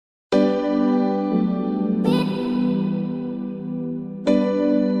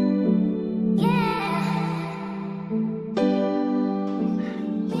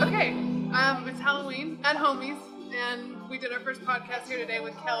at Homies, and we did our first podcast here today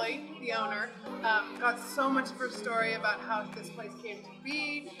with Kelly, the owner. Got so much of her story about how this place came to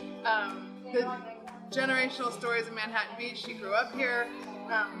be, the generational stories of Manhattan Beach. She grew up here.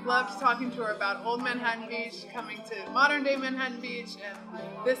 Loved talking to her about old Manhattan Beach, coming to modern day Manhattan Beach,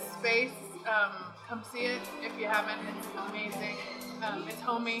 and this space. Come see it if you haven't. It's amazing. It's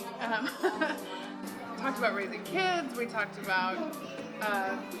homey. Talked about raising kids. We talked about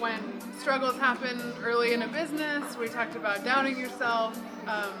when struggles happen early in a business. We talked about doubting yourself,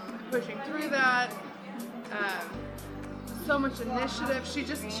 pushing through that. So much initiative.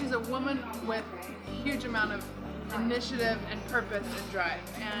 She's a woman with a huge amount of initiative and purpose and drive.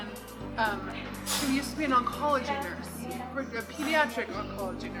 And she used to be an oncology nurse, a pediatric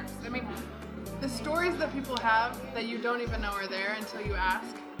oncology nurse. I mean, the stories that people have that you don't even know are there until you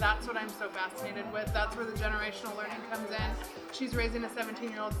ask, that's what I'm so fascinated with. That's where the generational learning comes in. She's raising a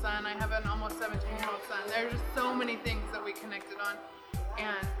 17-year-old son. I have an almost 17-year-old son. There's just so many things that we connected on.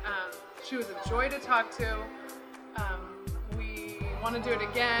 And she was a joy to talk to. We want to do it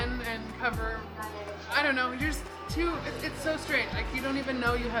again and cover, I don't know, you're just too, it's so strange. Like, you don't even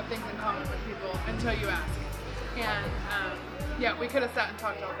know you have things in common with people until you ask. And yeah, we could have sat and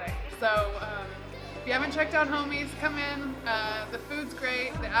talked all day. So if you haven't checked out Homies, come in. The food's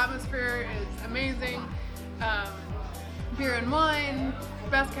great. The atmosphere is amazing. Beer and wine,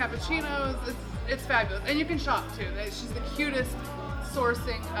 best cappuccinos. It's fabulous. And you can shop too. She's the cutest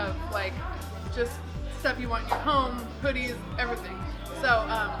sourcing of like just stuff you want in your home, hoodies, everything. So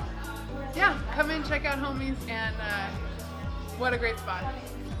yeah, come in, check out Homies, and what a great spot.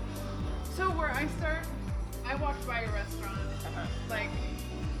 So where I start, I walked by your restaurant, like,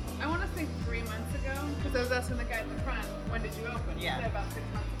 I want to say 3 months ago, because I was asking the guy at the front, when did you open? He said about 6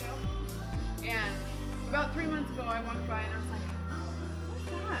 months ago. And about 3 months ago, I walked by and I was like, what's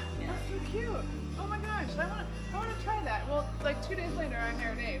that? That's so cute. Oh my gosh, I want to try that. Well, like 2 days later, I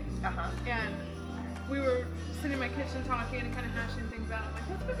hired Abe. And we were sitting in my kitchen talking and kind of hashing things out. I'm like,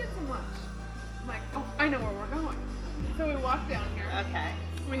 let's go get some lunch. I'm like, oh, I know where we're going. So we walk down here. Okay.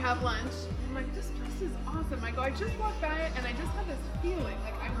 We have lunch. I'm like, this place is awesome. I go, I just walked by it and I just had this feeling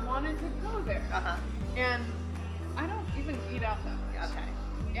like I wanted to go there. And I don't even eat out that much.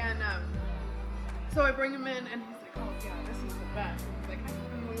 Okay. And so I bring him in and he's like, oh yeah, this is the best. He's like,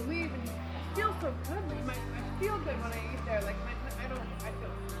 when we leave and I feel so good. I feel good when I eat there. Like I feel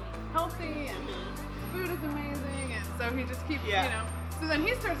healthy and food is amazing. And so he just keeps, you know. So then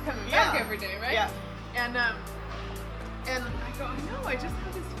he starts coming back every day, right? Yeah. And I go, I know, I just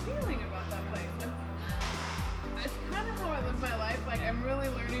have this feeling about that place. And it's kind of how I live my life. Like, I'm really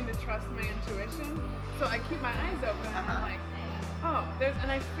learning to trust my intuition. So I keep my eyes open and I'm like, oh,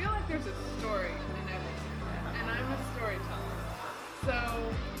 and I feel like there's a story in everything. And I'm a storyteller. So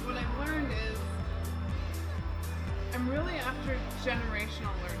what I've learned is I'm really after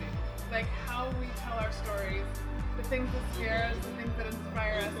generational learning. Like how we tell our stories, the things that scare us, the things that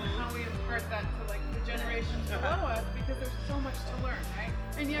inspire us, and how we impart that to like the generations below us, because there's so much to learn, right?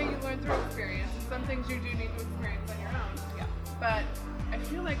 And yeah, you learn through experience, and some things you do need to experience on your own. Yeah. But I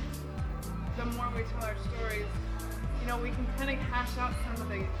feel like the more we tell our stories, you know, we can kind of hash out some of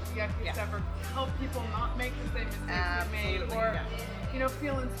the yucky stuff, or help people not make the same mistakes we made, or you know,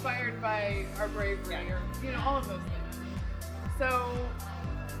 feel inspired by our bravery, or you know, all of those things. So.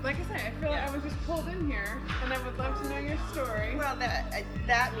 Like I say, I feel like I was just pulled in here, and I would love to know your story. Well,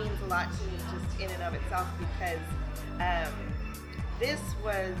 that means a lot to me just in and of itself, because this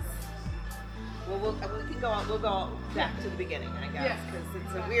was, well, we'll go back to the beginning, I guess, because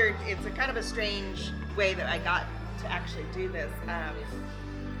it's a kind of a strange way that I got to actually do this.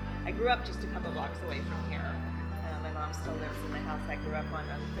 I grew up just a couple blocks away from here. My mom still lives in the house I grew up on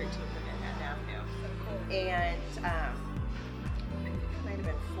 13th and Manhattan Avenue, and might have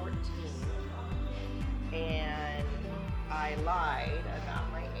been 14, and I lied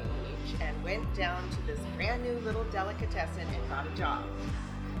about my age and went down to this brand new little delicatessen and got a job.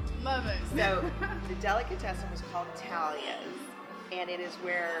 Love it. So the delicatessen was called Talia's, and it is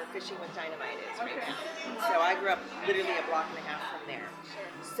where Fishing with Dynamite is right now. So I grew up literally a block and a half from there.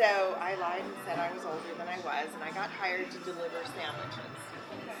 So I lied and said I was older than I was, and I got hired to deliver sandwiches.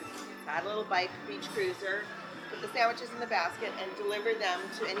 I had a little bike, beach cruiser, put the sandwiches in the basket and deliver them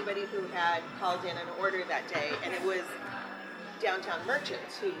to anybody who had called in an order that day. And it was downtown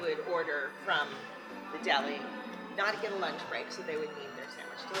merchants who would order from the deli, not to get a lunch break, so they would need their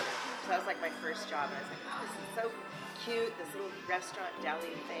sandwich delivered. So that was like my first job, and I was like, oh, this is so cute, this little restaurant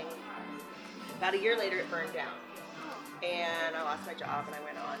deli thing. About a year later, it burned down. And I lost my job, and I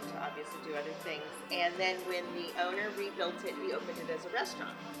went on to obviously do other things. And then when the owner rebuilt it, he opened it as a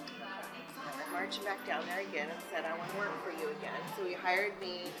restaurant. marching back down there again and said, I want to work for you again. So he hired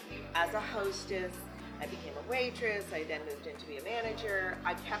me as a hostess. I became a waitress. I then moved into be a manager.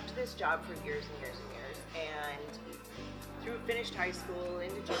 I kept this job for years and years and years. And through finished high school,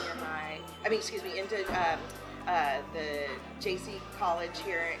 into junior high, into the JC college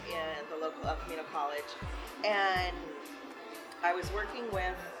here in the local El Camino College. And I was working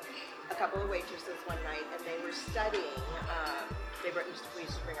with a couple of waitresses one night, and they were studying. We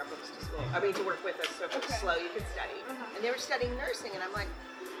used to bring our books to school. To work with us, so if it was slow, you could study. And they were studying nursing, and I'm like,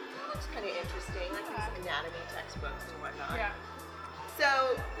 that's kind of interesting, like these anatomy textbooks and whatnot. Yeah.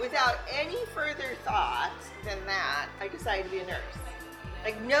 So, without any further thought than that, I decided to be a nurse.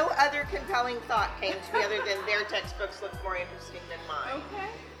 Like, no other compelling thought came to me other than their textbooks looked more interesting than mine. Okay.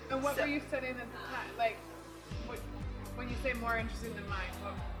 And what were you studying at the time? Like, when you say more interesting than mine,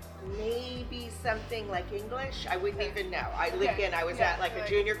 what? Maybe something like English. I wouldn't even know. I was at like a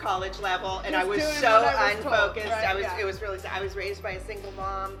junior college level, and I was so unfocused. Right? It was really. I was raised by a single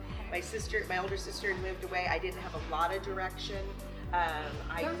mom. My older sister had moved away. I didn't have a lot of direction.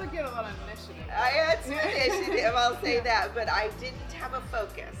 Sounds like you had a lot of initiative. I had some initiative, I'll say that, but I didn't have a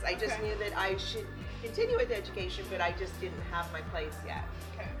focus. I just knew that I should continue with education, but I just didn't have my place yet.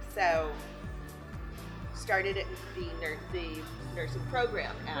 Okay. So, started at the nursing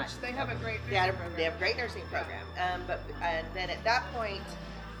program. Which they have a great nursing program. They have a great nursing program. And then at that point,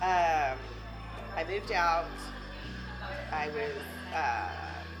 I moved out. I was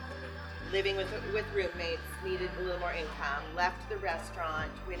living with roommates, needed a little more income, left the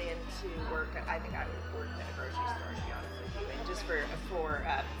restaurant, went into work. I think I worked at a grocery store, to be honest with you, and just for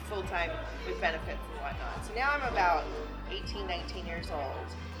full-time with benefits and whatnot. So now I'm about 18, 19 years old.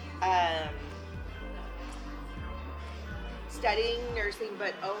 Studying nursing,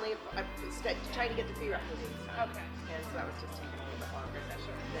 but only trying to get the prerequisites done. Okay. And so that was just taking a little bit longer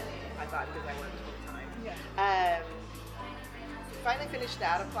than I thought because I worked full-time. Yeah. Finally finished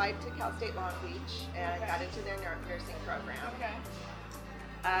that, applied to Cal State Long Beach, and got into their nursing program. Okay.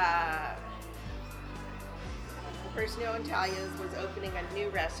 The person who owned Talia's was opening a new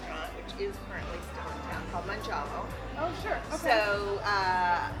restaurant, which is currently still in town, called Mangiamo. Oh, sure. Okay. So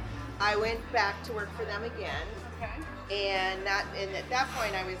I went back to work for them again. Okay. And at that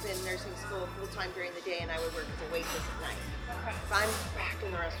point, I was in nursing school full-time during the day, and I would work as a waitress at night. Okay. So I'm back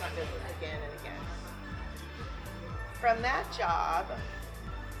in the restaurant business again and again. From that job,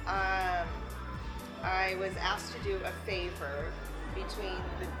 I was asked to do a favor between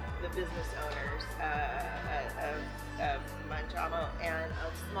the business owners of Mangiamo and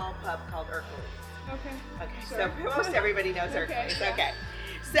a small pub called Urkel's. Okay. Sure. So most everybody knows Urkel's. Yeah. Okay.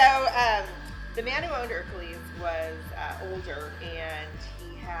 So the man who owned Urkel's was older, and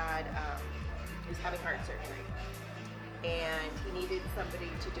he was having heart surgery, and he needed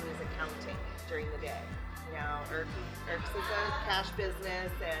somebody to do his accounting during the day. Now, Urkel's is a cash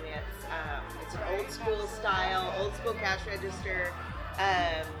business, and it's an old school style, old school cash register.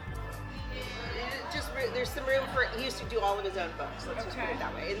 There's some room for, he used to do all of his own books, let's just put it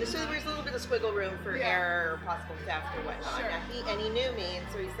that way. And so there was a little bit of squiggle room for error or possible theft or whatnot. Sure. Now, he knew me, and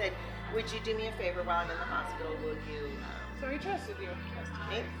so he said, would you do me a favor while I'm in the hospital? Will you... So he trusted you.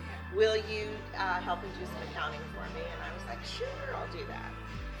 Me? Will you help him do some accounting for me? And I was like, sure, I'll do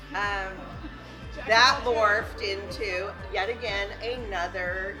that. That morphed into, yet again,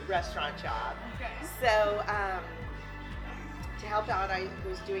 another restaurant job. Okay. So, to help out, I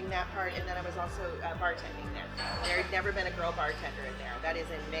was doing that part, and then I was also bartending there. There had never been a girl bartender in there. That is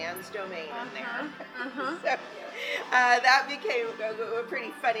a man's domain in there. So, that became a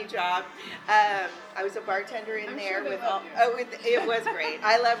pretty funny job. I was a bartender in there with all. It was great.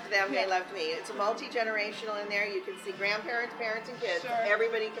 I loved them. They loved me. It's a multi-generational in there. You can see grandparents, parents, and kids. Sure.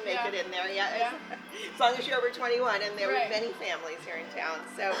 Everybody can make it in there. Yeah. As long as you're over 21, and there were many families here in town.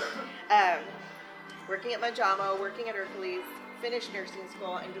 So, working at Mangiamo, working at Urkel's, finished nursing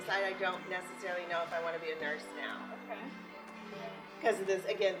school, and decide I don't necessarily know if I want to be a nurse now. Okay. Because of this,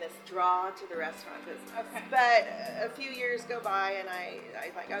 again, this draw to the restaurant business. Okay. But a few years go by, and I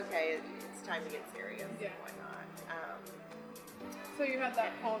like, okay, it's time to get serious. Yeah. Why not? So you had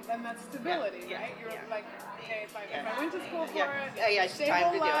that whole, then that stability, right? You were like, okay, if I went to school for it, it's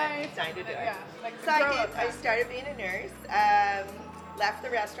time to do it. It's time to do it. Yeah. Like so I did. I started being a nurse. Left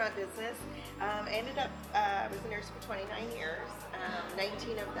the restaurant business. Ended up, I was a nurse for 29 years,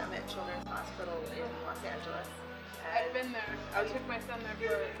 19 of them at Children's Hospital in Los Angeles. I've been there. I took my son there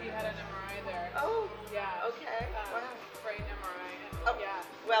he had an MRI there. Oh, yeah. Okay. Wow. Brain MRI. Oh, yeah.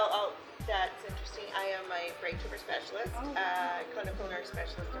 Well, that's interesting. I am a brain tumor specialist, clinical nurse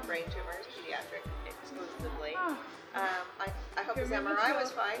specialist in brain tumors, pediatric exclusively. I hope his MRI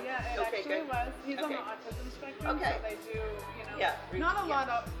was fine. Yeah, it actually was. He's on the autism spectrum, so they do, not a lot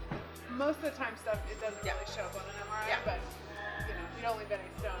of, most of the time stuff, it doesn't really show up on an MRI, but, you don't leave any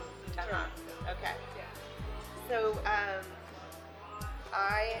stone unturned. Okay. Yeah. So,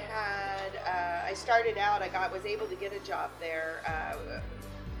 I started out, was able to get a job there.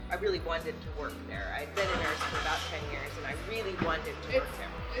 I really wanted to work there. I'd been a nurse for about 10 years, and I really wanted to work there.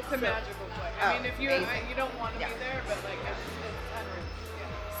 It's a magical place. I mean, if you don't want to be there, but like it's unreal.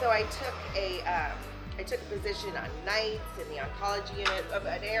 Yeah. So I took a position on nights in the oncology unit of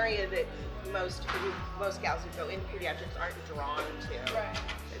an area that most gals who go in pediatrics aren't drawn to. Right.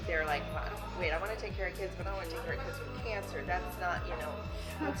 They're like, well, wait, I want to take care of kids, but I don't want to take care of kids with cancer. That's not,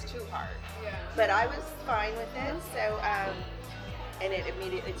 it's too hard. Yeah. But I was fine with it. So, and it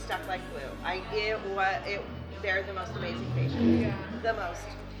immediately stuck like glue. They're the most amazing patients. Yeah. The most.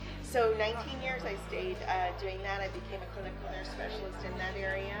 So 19 years I stayed doing that. I became a clinical nurse specialist in that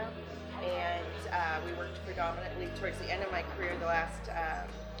area. And we worked predominantly towards the end of my career, the last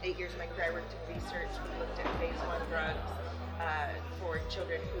 8 years of my career, I worked in research. We looked at phase 1 drugs for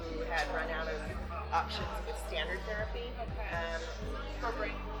children who had run out of options with standard therapy. For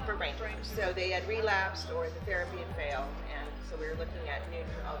brain tumors. So they had relapsed or the therapy had failed, and so we were looking at new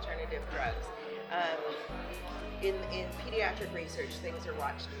alternative drugs. In pediatric research, things are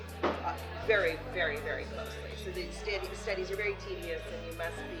watched very, very, very closely. So the studies are very tedious, and you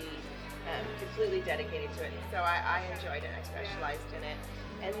must be completely dedicated to it. So I enjoyed it. I specialized in it,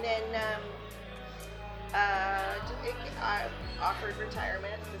 and then I offered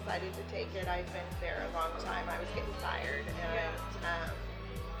retirement. Decided to take it. I've been there a long time. I was getting tired, and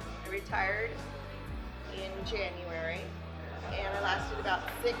I retired in January, and I lasted about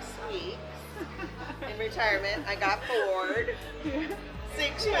 6 weeks. In retirement, I got bored.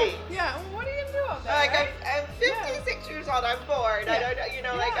 6 weeks. Yeah. Well, what do you do all day? Like right? I'm 56 years old. I'm bored. Yeah. I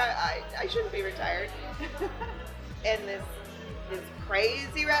don't. Like I shouldn't be retired. And this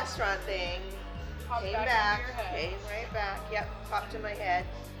crazy restaurant thing came right back. Yep, popped in my head.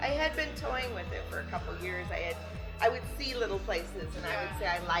 I had been toying with it for a couple years. I would see little places and I would say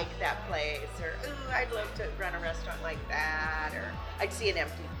I like that place, or ooh, I'd love to run a restaurant like that, or I'd see an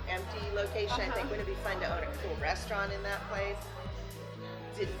empty location. I think wouldn't it be fun to own a cool restaurant in that place?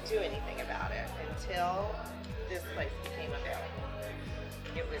 Didn't do anything about it until this place became available.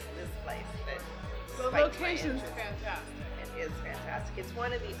 It was this place that the location's fantastic. It is fantastic. It's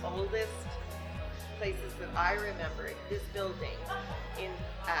one of the oldest places that I remember. This building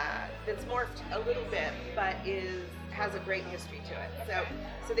that's morphed a little bit, but has a great history to it.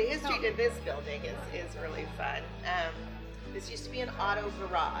 So the history to this building is really fun. This used to be an auto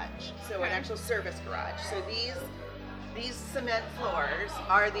garage, so an actual service garage. So these cement floors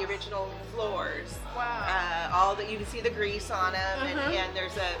are the original floors. Wow. All that you can see the grease on them, and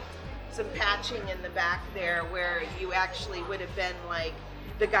there's some patching in the back there where you actually would have been like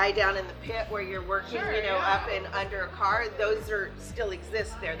the guy down in the pit where you're working, up and under a car. Those still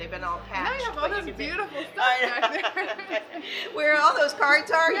exist there. They've been all patched. Now you have all this beautiful stuff back there. Where all those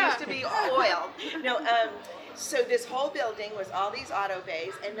cards are used to be oiled. So this whole building was all these auto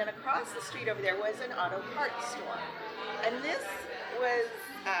bays, and then across the street over there was an auto parts store. And this was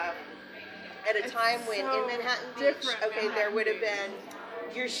at a time when in Manhattan Beach, there would have been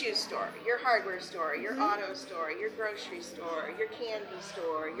your shoe store, your hardware store, your auto store, your grocery store, your candy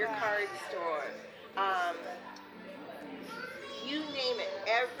store, your card store. You name it.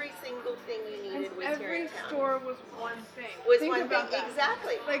 Every single thing you needed was here in town. Every store was one thing. Think about that.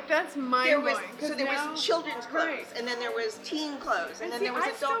 Exactly. Like, that's mind-blowing. So there was children's clothes, and then there was teen clothes, and then there was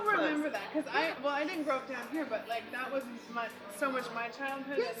adult clothes. I still remember that, because I didn't grow up down here, but like that was so much my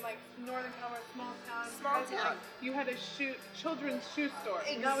childhood, and like Northern California, small town. You had a children's shoe store.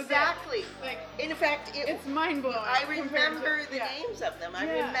 Exactly. Like, in fact, it's mind-blowing. I remember the names of them. I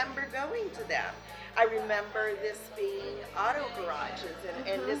remember going to them. I remember this being auto garages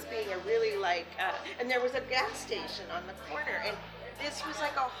and this being a really and there was a gas station on the corner, and this was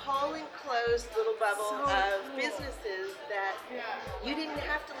like a whole enclosed little bubble of businesses that you didn't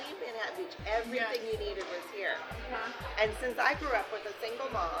have to leave Manhattan Beach. Everything you needed was here. And since I grew up with a single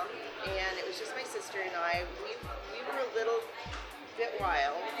mom, and it was just my sister and I, we were a little bit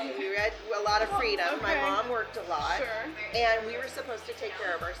wild. We had a lot of freedom. My mom worked a lot, and we were supposed to take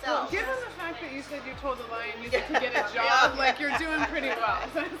care of ourselves. Well, given the fact that you said you told the lie and you to get a job, like you're doing pretty well.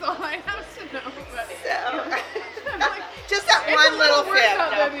 That's all I have to know. But, like, just that one little fib. It's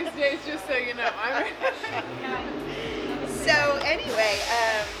out there these days, just so you know. So anyway,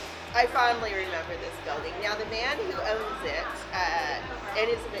 I fondly remember this building. Now, the man who owns it and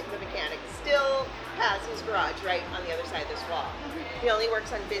is the mechanic still has his garage right on the other side of this wall. He only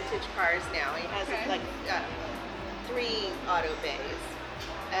works on vintage cars now. He has like 3 auto bays.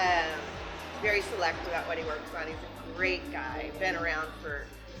 Very select about what he works on. He's a great guy. Been around for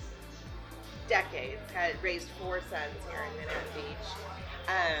decades. Had raised 4 sons here in Manhattan Beach.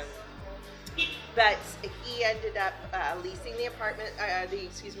 But he ended up leasing the apartment, the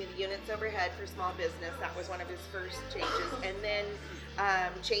units overhead for small business. That was one of his first changes, and then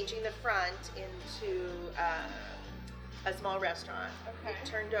changing the front into a small restaurant. It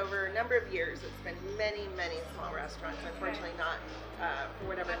turned over a number of years. It's been many, many small restaurants. Unfortunately, not for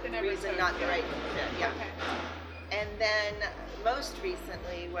whatever reason, not the right fit. Yeah. And then most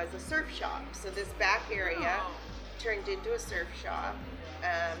recently was a surf shop. So this back area turned into a surf shop.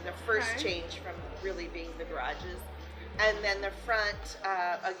 The first change from really being the garages. And then the front,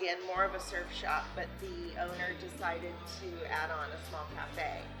 again, more of a surf shop, but the owner decided to add on a small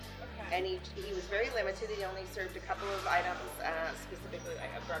cafe. And he was very limited. He only served a couple of items, specifically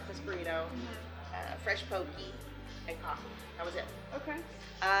like a breakfast burrito, fresh poke, and coffee. That was it.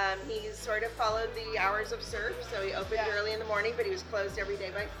 He sort of followed the hours of surf, so he opened early in the morning, but he was closed every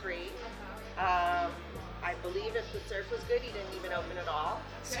day by 3. I believe if the surf was good, he didn't even open at all.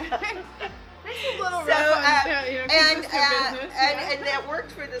 And that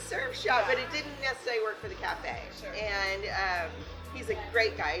worked for the surf shop, but it didn't necessarily work for the cafe. And he's a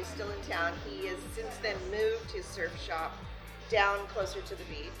great guy. He's still in town. He has since then moved his surf shop down closer to the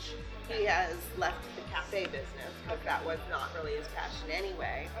beach. He has left the cafe business because that was not really his passion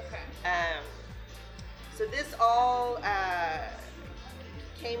anyway. So this all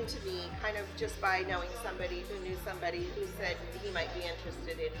came to me kind of just by knowing somebody who knew somebody who said he might be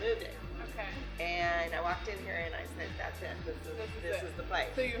interested in moving. And I walked in here and I said, that's it. This is the place.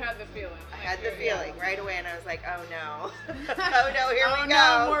 So you had the feeling. I had the feeling right away, and I was like, oh no. Oh no, here we go.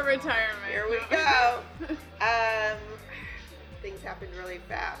 No, more retirement. Here we go. Things happened really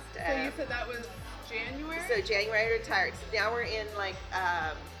fast. So you said that was January? So January I retired. So now we're in like,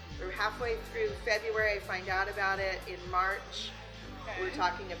 we're halfway through February. I find out about it in March. We're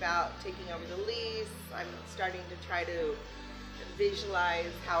talking about taking over the lease. I'm starting to try to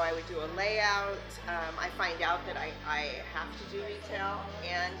visualize how I would do a layout. I find out that I have to do retail,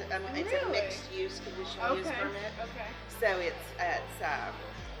 and it's a mixed use, conditional use permit. So it's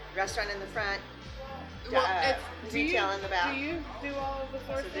restaurant in the front, retail in the back. Do you do all of the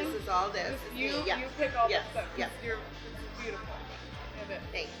sourcing? So this is all this. You pick all this stuff. Yes. You're beautiful.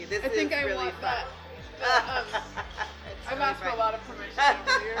 Thank you. This I think is I really want fun. That. I've asked for a lot of permission over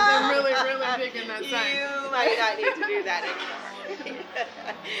the years. I'm really, really digging that sign. You might not need to do that anymore.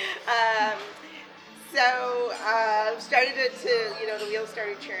 So started to, the wheels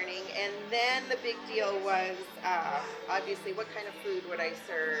started churning, and then the big deal was obviously what kind of food would I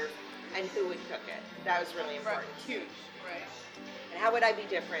serve and who would cook it. That was really important. Huge, right. And how would I be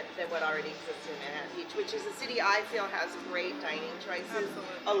different than what already exists in Manhattan Beach, which is a city I feel has great dining choices.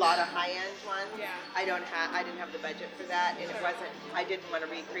 Absolutely. A lot of high-end ones. Yeah. I didn't have the budget for that, and I didn't want to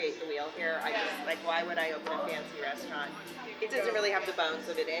recreate the wheel here. I just why would I open a fancy restaurant? It doesn't really have the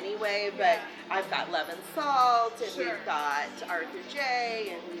bones of it anyway, but I've got Love and Salt, and we've got Arthur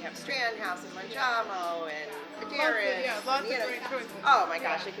J, and we have Strand House and Mangiamo, and Paderis. Lots of great choices. Oh my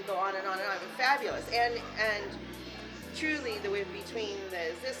gosh, I could go on and on and on. It's fabulous. And truly, between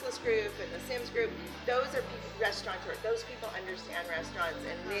the Zislis group and the Sims group, those are restaurateurs. Those people understand restaurants,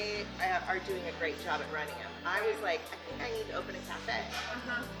 and they are doing a great job at running them. I was like, I think I need to open a cafe.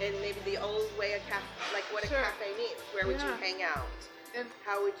 And maybe the old way of like what a cafe means. Where would you hang out? And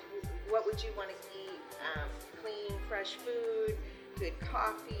what would you want to eat? Clean, fresh food, good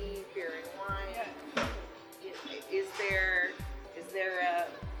coffee, beer and wine. Is there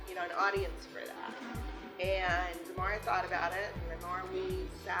an audience for that? And the more I thought about it, and the more we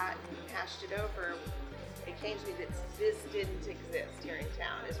sat and hashed it over, it came to me that this didn't exist here in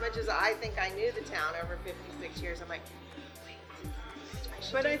town. As much as I think I knew the town over 56 years, I'm like, wait, I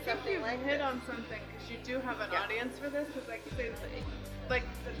should do something like this. But I think you hit on something, because you do have an audience for this, because like you say, like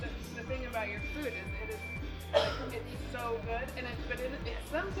the thing about your food is it's so good, and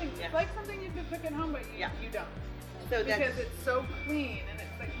it's something, it's like something you could cook at home, but you don't. So because it's so clean, and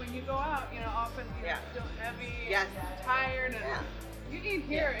it's like when you go out, often you feel heavy and tired, and you eat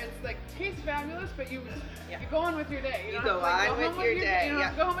here, it's like tastes fabulous, but you go on with your day. You go on with your day. You don't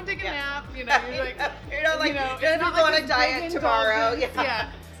have to go home and take a nap. You're like, you're not like, you're not on a diet tomorrow.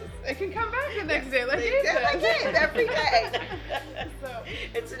 It can come back the next day, like Jesus. Like him every day. So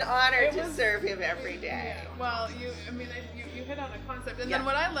it's an honor to serve him every day. Yeah. Well, you hit on a concept, and then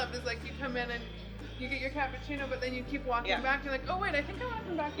what I loved is like you come in and you get your cappuccino, but then you keep walking back. You're like, oh wait, I think I want to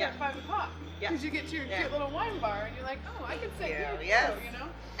come back here at 5 o'clock. Because you get to your cute little wine bar, and you're like, oh, I could sit here too, you know.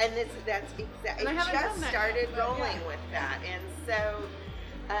 And that's exactly. It just started rolling with that, and so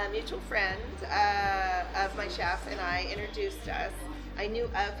a mutual friend of my chef and I introduced us. I knew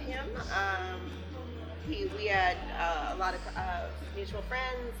of him. We had a lot of mutual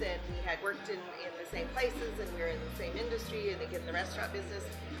friends, and we had worked in the same places, and we were in the same industry, and again, the restaurant business.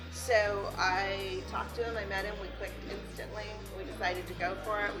 So I talked to him, I met him, we clicked instantly. We decided to go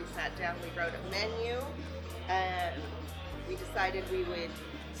for it. We sat down, we wrote a menu, and we decided we would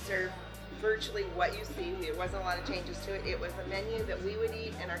serve virtually what you see. There wasn't a lot of changes to it. It was a menu that we would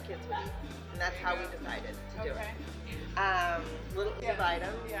eat and our kids would eat, and that's how we decided to do it. Little divide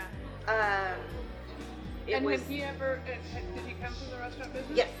them. Yeah. And had he ever? Did he come from the restaurant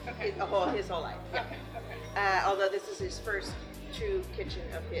business? Yes, okay. his whole life. Yeah. Okay. Although this is his first true kitchen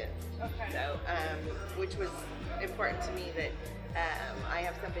of his. Okay. So, which was important to me that I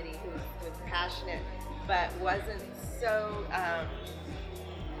have somebody who was passionate but wasn't so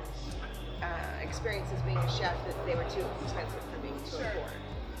experienced as being a chef that they were too expensive for me to afford.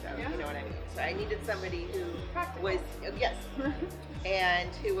 So you know what I mean. So I needed somebody who was and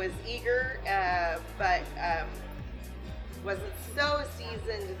who was eager, but wasn't so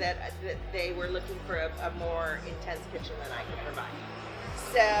seasoned that they were looking for a more intense kitchen than I could provide.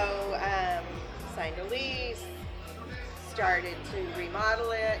 So signed a lease, started to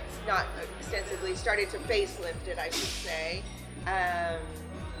remodel it, not extensively, started to facelift it, I should say,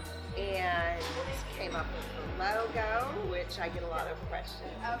 and came up with the logo, which I get a lot of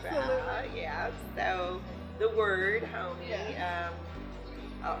questions about. Yeah, so the word homie,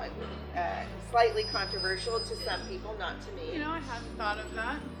 slightly controversial to some people, not to me. You know, I hadn't thought of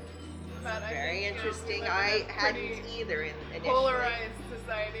that. But very interesting. I hadn't either initially. Polarized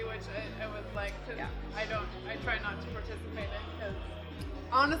society, which I was like, I try not to participate in, because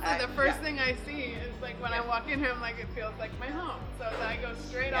honestly, the first thing I see is like when I walk in here, I'm like, it feels like my home. So I go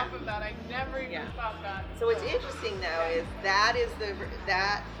straight off of that. I never even thought that. So what's interesting though is that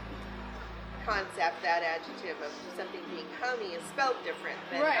concept, that adjective of something being homey is spelled different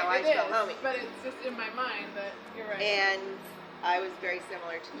than how I spell homey. But it's just in my mind that you're right. And I was very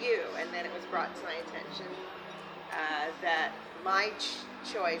similar to you, and then it was brought to my attention that my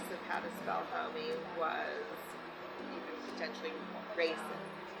choice of how to spell homey was even potentially racist,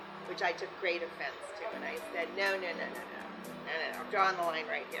 which I took great offense to, and I said, no, I'm drawing the line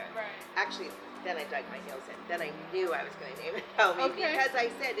right here. Right. Actually, then I dug my heels in. Then I knew I was going to name it homey because I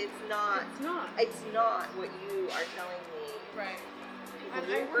said it's not what you are telling me. Right.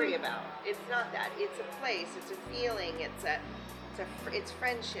 People worry about. It's not that. It's a place. It's a feeling. It's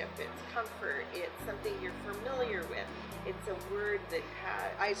friendship. It's comfort. It's something you're familiar with. It's a word that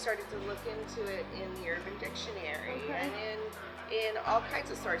I started to look into it in the Urban Dictionary and in all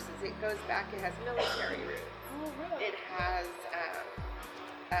kinds of sources. It goes back. It has military roots. Oh, really? It has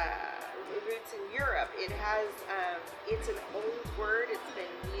roots in Europe. It has. It's an old word. It's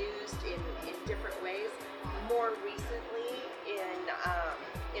been used in different ways. More recently in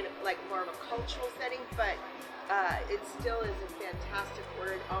like more of a cultural setting, but it still is a fantastic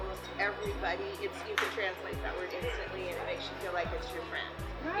word. Almost everybody, you can translate that word instantly, and it makes you feel like it's your friend.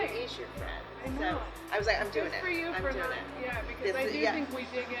 Right. It is your friend. I know. So I was like, I'm doing it. For you I'm for doing not, it. Yeah, because I do think we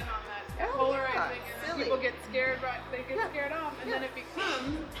dig in on that polarizing, and silly. people get scared, right? They get scared off, and then it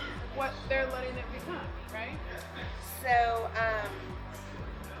becomes what they're letting it become, right? So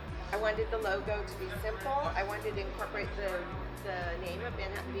I wanted the logo to be simple. I wanted to incorporate the name of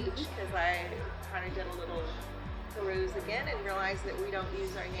Manhattan Beach because I kind of did a little peruse again and realized that we don't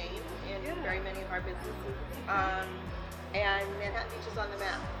use our name in very many of our businesses. And Manhattan Beach is on the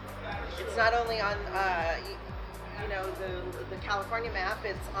map. It's not only on the California map.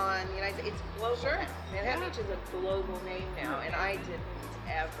 It's on the United States. It's global. Sure. Manhattan Beach is a global name now, and I didn't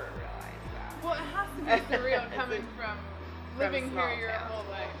ever realize that. Well, it has to be surreal coming from living here your whole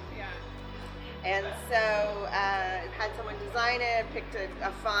life. Yeah. And so had someone design it, picked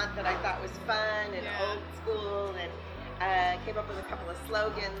a font that I thought was fun and old school, and came up with a couple of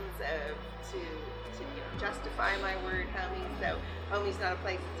slogans to justify my word homie. So homie's not a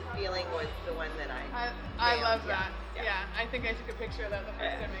place, it's a feeling was the one that I love that. Yeah, I think I took a picture of that the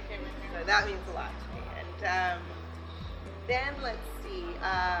first time I came in here. So that means a lot to me. And then let's see,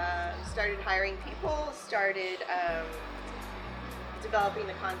 started hiring people, started developing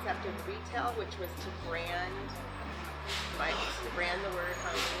the concept of retail, which was to brand the brand, the word,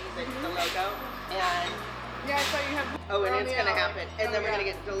 hungry, the logo, and Yeah, I saw you have. and it's going to happen. And then we're yeah. going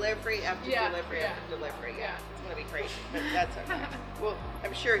to get delivery after delivery yeah. after delivery. Yeah. It's going to be crazy, but that's okay. Well,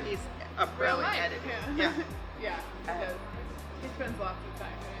 I'm sure he's a pro Real at life, editing. yeah. Yeah, he does. He spends lots of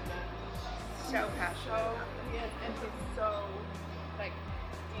time doing that. So passionate. Yes, and he's so, like,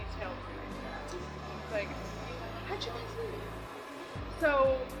 detailed. It's like, How'd you guys meet?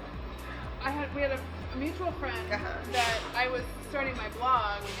 so, we had a mutual friend that I was starting my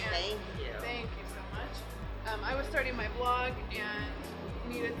blog. And Thank you. Thank you so much. I was starting my blog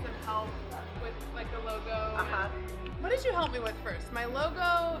and needed some help with, like, a logo. What did you help me with first? My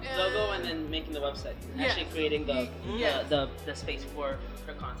logo and then making the website. Yes. Actually creating the space for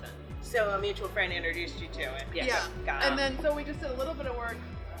content. So a mutual friend introduced you to it. Yes. Yeah. Got And it. then so we just did a little bit of work,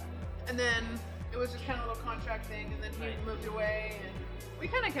 and then it was just kind of a little contract thing, and then he moved away, and we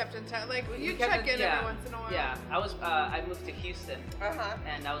kind of kept in touch. Like you check in every once in a while. Yeah, I moved to Houston,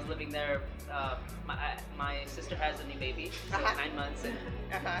 and I was living there. My sister has a new baby, so 9 months, and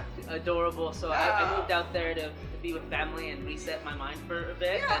adorable. So I moved out there to be with family and reset my mind for a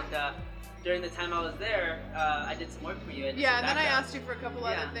bit. Yeah. And during the time I was there, I did some work for you. Yeah, and then I asked you for a couple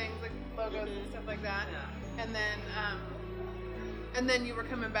other things like logos and stuff like that. Yeah. And then you were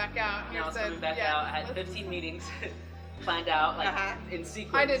coming back out. And I was said, coming back out. I had 15 meetings planned out in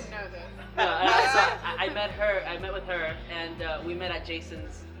sequence. I didn't know this. So I met with her, and we met at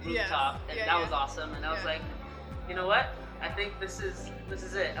Jason's rooftop, and that was awesome. And I was like, you know what? I think this is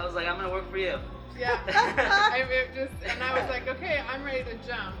it. I was like, I'm gonna work for you. Yeah. And I was like, okay, I'm ready to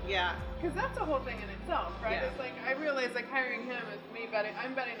jump. Yeah. Because that's a whole thing in itself, right? Yeah. It's like I realized like hiring him is me betting.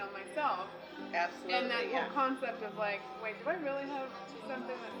 I'm betting on myself. Absolutely. And that whole concept of like, wait, do I really have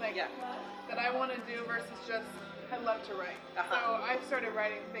something that's like that I want to do versus just I love to write. So I started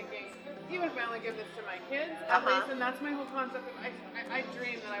writing thinking, even if I only give this to my kids, at least, and that's my whole concept of I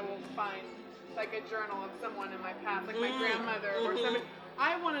dream that I will find like a journal of someone in my past, like my grandmother or somebody.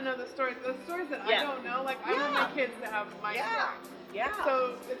 I want to know the stories that I don't know. Like I want my kids to have my stories. Yeah.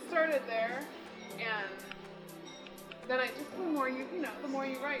 So it started there, and then I just the more you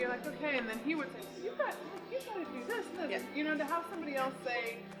write, you're like, okay. And then he would say, you got to do this, you know, to have somebody else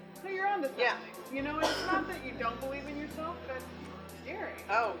say, no, you're on to something. You know, and it's not that you don't believe in yourself, but it's scary.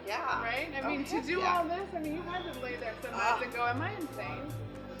 Oh yeah. Right? I mean, to do all this, I mean, you had to lay there some nights and go, am I insane?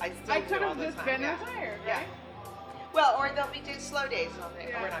 I could have just been retired, right? Well, or they'll be doing slow days and I'll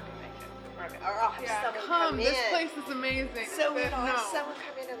think, oh, we're not going to make it. Or I'll have someone come in. This place is amazing. So I'll have someone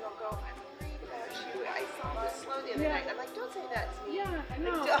come in and they'll go, I'm worried about you. I saw this slow the other night. I'm like, don't say that to me. Yeah,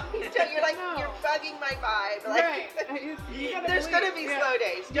 no. You're like, you're bugging my vibe. Like, there's going to be slow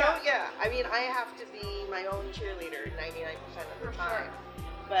days. I mean, I have to be my own cheerleader 99% of the time.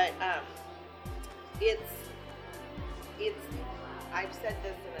 But it's I've said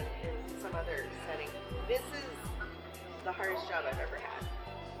this in some other setting. This is the hardest job I've ever had.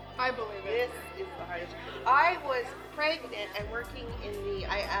 I believe it. This is the hardest. I was pregnant and working in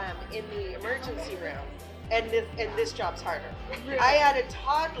the emergency room, and this job's harder. Really? I had a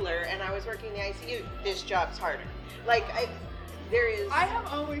toddler and I was working in the ICU. This job's harder. Like I have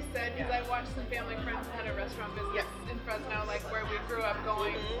always said, because I watched some family friends that had a restaurant business in Fresno, like where we grew up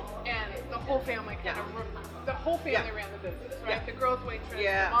going, and the whole family ran the business, right? The girls waitress,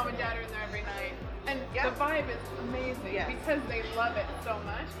 the mom and dad are in there every night, and the vibe is amazing because they love it so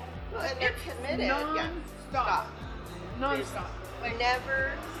much. Well, and they're committed. Non-stop. Non-stop. Like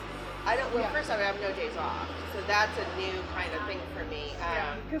never. I don't. Well, first I have no days off, so that's a new kind of thing for me.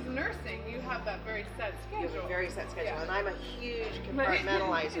 Because nursing, you have that very set schedule. You have a very set schedule, and I'm a huge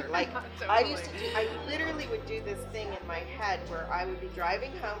compartmentalizer. Like totally. I literally would do this thing in my head where I would be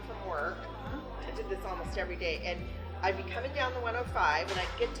driving home from work. I did this almost every day, and I'd be coming down the 105, and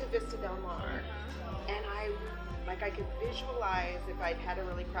I'd get to Vista Del Mar, and I could visualize if I'd had a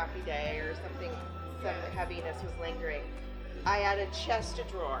really crappy day or something, some heaviness was lingering. I had a chest of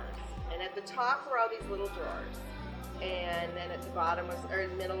drawers, and at the top were all these little drawers, and then at the bottom in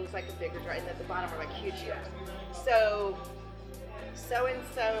the middle was like a bigger drawer, and at the bottom were like huge drawers. So and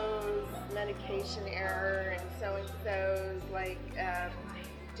so's medication error, and so and so's like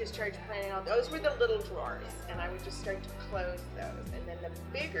discharge planning. All those were the little drawers, and I would just start to close those, and then the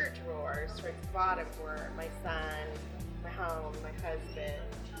bigger drawers towards the bottom were my son, my home, my husband,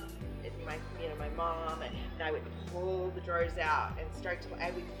 my mom, and I would pull the drawers out and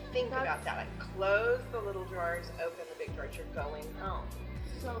I would think about that. I'd close the little drawers, open the big drawers. You're going home.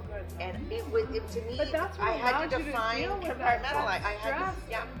 so good. And it to me, But that's what I had allowed to you define, deal with compartmentalize. that I had to, stress.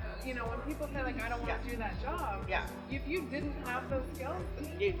 yeah. You know, when people say like, I don't want to do that job. Yeah. If you didn't have those skills,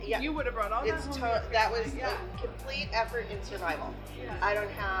 Yeah. you would have brought all that home. That was a complete effort in survival. Yeah. I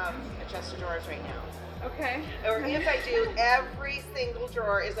don't have a chest of drawers right now. Okay. Or if I do, every single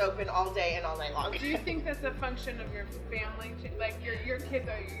drawer is open all day and all night long. Do you think that's a function of your family? Like your kids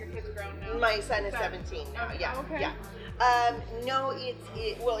grown now? My son is 17 now. Okay. Yeah. Okay. Yeah. No,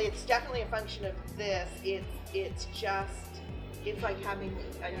 it's definitely a function of this. It's like having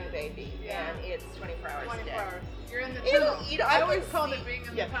a new baby, and it's 24 hours a day. 24 hours. You're in the tunnel. I always called it being in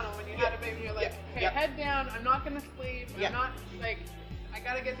the yeah. tunnel. When you had a baby, you're like, okay, head down. I'm not gonna sleep. I'm not like, I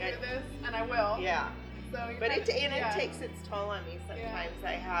gotta get through this, and I will. Yeah. So but it takes its toll on me sometimes.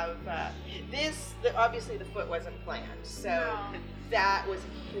 I have obviously the foot wasn't planned, so that was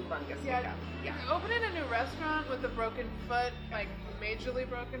a humongous hiccup. Yeah. Opening a new restaurant with a broken foot, like majorly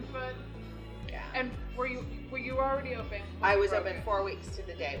broken foot. Yeah. And were you already open? I was open 4 weeks to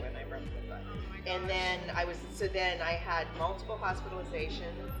the day when I broke the foot. Oh my gosh. And then I had multiple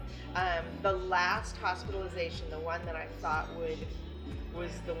hospitalizations. The last hospitalization, the one that I thought was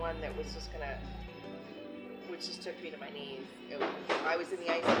the one that was just gonna, which just took me to my knees. I was in the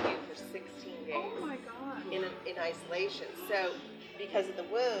ICU for 16 days. Oh my god. In isolation. So because of the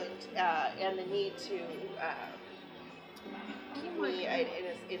wound and the need to keep me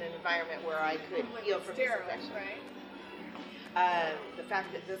in an environment where I could heal from this infection. Right? The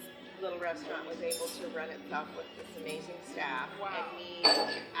fact that this little restaurant was able to run itself with this amazing staff and me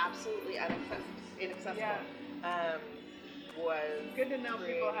absolutely inaccessible was good to know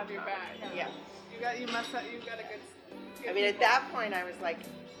people have your back. Yeah. You've got a good. I mean, at that point, I was like,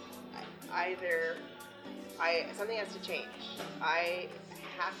 something has to change. I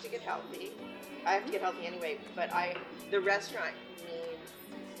have to get healthy. I have to get healthy anyway, but the restaurant needs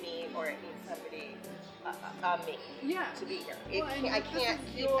me, or it needs somebody, me, to be here. I can't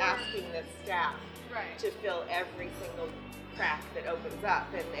keep asking the staff to fill every single crack that opens up,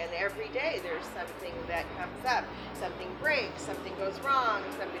 and every day there's something that comes up. Something breaks, something goes wrong,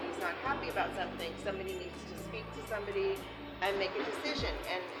 somebody's not happy about something, somebody needs to speak to somebody and make a decision.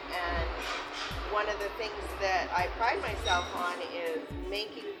 And one of the things that I pride myself on is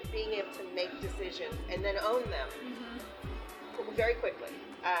being able to make decisions and then own them very quickly.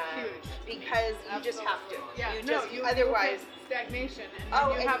 Because you just have to. Yeah, otherwise stagnation,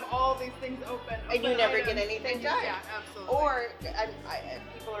 and you have all these things open and you never get anything done. Yeah, absolutely. Or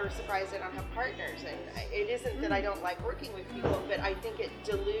people are surprised I don't have partners, and it isn't that I don't like working with people, but I think it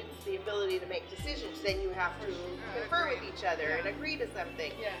dilutes the ability to make decisions. Then you have to confer with each other and agree to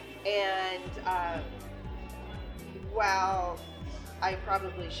something. Yeah. And while I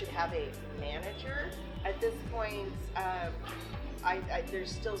probably should have a manager at this point,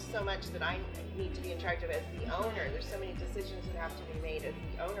 there's still so much that I need to be in charge of as the owner. There's so many decisions that have to be made as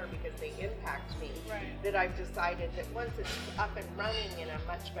the owner because they impact me, that I've decided that once it's up and running in a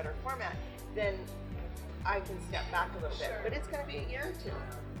much better format, then I can step back a little bit. But it's going to be a year or two.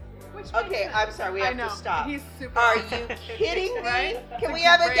 Okay, I'm sorry, we have to stop. He's super Are you kidding me? Can we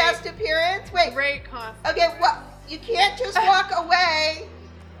have a guest appearance? Wait. Great concept. Okay, you can't just walk away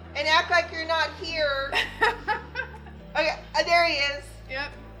and act like you're not here. Okay, there he is.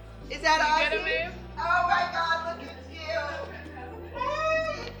 Yep. Is that Ozzy? Get him, babe? Oh my God, look at you.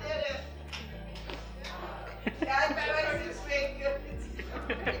 Hey, you did it. That choice is made good.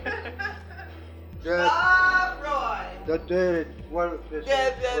 Roy. That did it. What is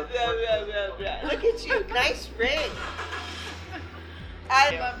Look at you. Nice ring.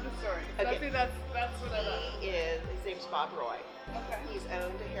 I love the story. Okay. That's what I love. His name's Bob Roy. Okay. He's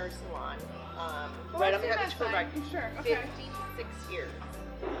owned a hair salon right on the Turnpike. Sure. Okay. 56 years.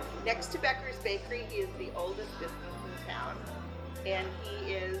 Next to Becker's Bakery, he is the oldest business in town, and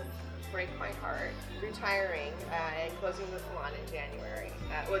he is, break my heart, retiring and closing the salon in January.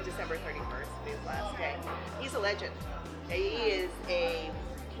 December 31st, his last day. He's a legend. He is a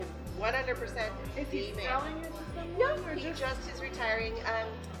 100% Is he man. selling it to someone? No, or he just is retiring.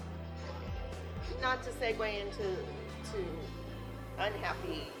 Not to segue into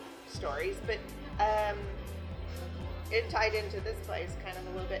unhappy stories, but it tied into this place kind of a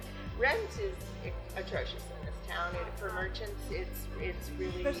little bit. Rent is atrocious in this town, and for merchants, it's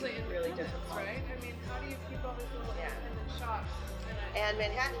really, especially in really Memphis, difficult. right? I mean, how do you keep all these little independent shops? And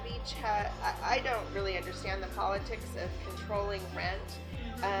Manhattan Beach, I don't really understand the politics of controlling rent.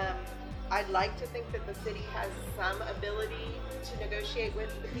 I'd like to think that the city has some ability to negotiate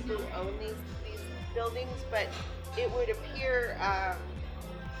with the people who own these buildings, but it would appear,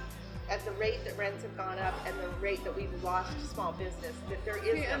 at the rate that rents have gone up and the rate that we've lost small business, that there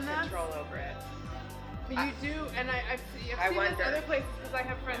is no control over it. You do, and I've seen this other places because I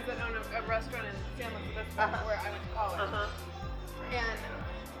have friends that own a restaurant in San Luis Obispo where I went to college. And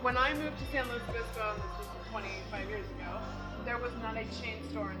when I moved to San Luis Obispo, this was 25 years ago, there was not a chain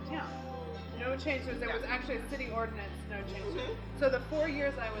store in town. No chain stores. There was actually a city ordinance, no chain stores. So the 4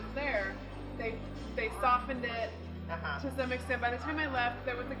 years I was there, they softened it to some extent. By the time I left,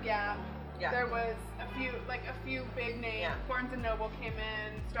 there was a Gap. Yeah. There was a few big names. Barnes and Noble came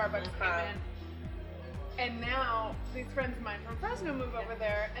in, Starbucks came in. And now these friends of mine from Fresno move over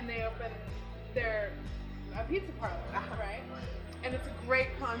there, and they open a pizza parlor, right? And it's a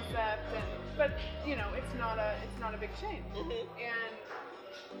great concept, but you know, it's not a big chain. And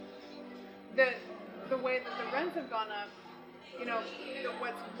the way that the rents have gone up, you know,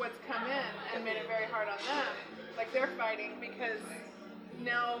 what's come in and made it very hard on them. Like they're fighting because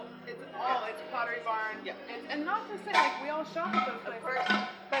now it's Pottery Barn, and not to say like we all shop at those places,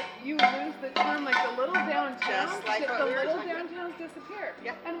 but you lose the term, like the little downtowns, downtowns disappear.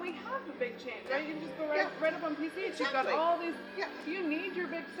 And we have the big chains, right? You can just go right up on PCH. You've got all these. If you need your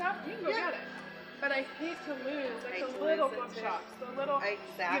big stuff, you can go get it. But I hate to lose the little bookshops, the little,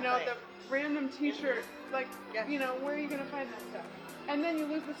 you know, the random T-shirts, like, you know, where are you going to find that stuff? And then you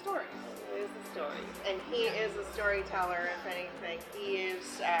lose the stories. You lose the stories. And he is a storyteller, if anything. He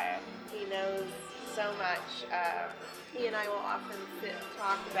knows so much. He and I will often sit and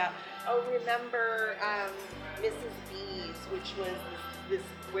talk about, remember Mrs. B's, which was this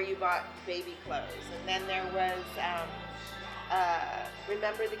where you bought baby clothes. And then there was,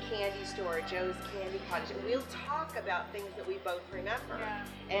 remember the candy store, Joe's Candy Cottage. And we'll talk about things that we both remember.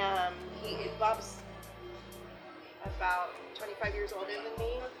 Bob's about 25 years older than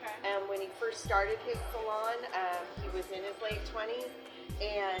me. And when he first started his salon, he was in his late 20s.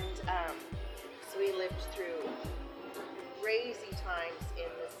 And so he lived through crazy times in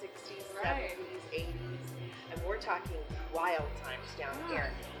the 60s, 70s, 80s. And we're talking wild times down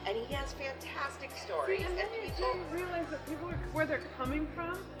here. And he has fantastic stories. And then you realize that people are where they're coming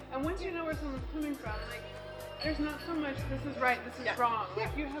from. And once you know where someone's coming from, like, there's not so much this is right, this is wrong.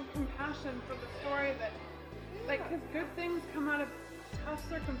 Like, you have compassion for the story that, like, because good things come out of tough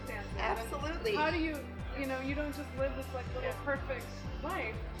circumstances. Absolutely. And how do you know, you don't just live this, like, little perfect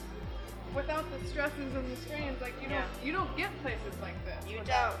life without the stresses and the strains. Like, you don't get places like this. You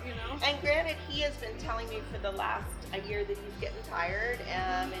don't. You know? And granted, he has been telling me for the last year that he's getting tired,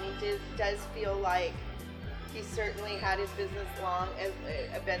 and he does feel like he's certainly had his business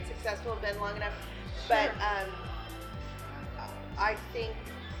been successful, been long enough. But I think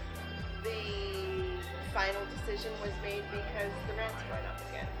the final decision was made because the rent's going up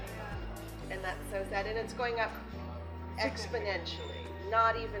again. And that's so sad. And it's going up exponentially,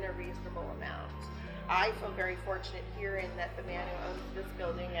 not even a reasonable amount. I feel very fortunate here in that the man who owns this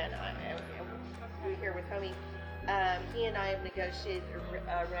building, and we're here with Homie, he and I have negotiated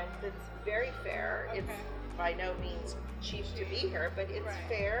a rent that's very fair. It's by no means cheap to be here, but it's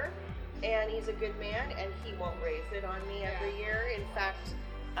fair. And he's a good man, and he won't raise it on me every year. In fact,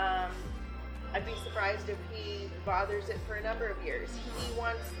 I'd be surprised if he bothers it for a number of years. He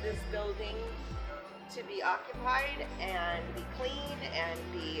wants this building to be occupied and be clean and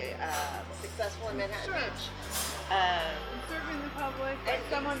be successful in Manhattan Beach. Serving the public, and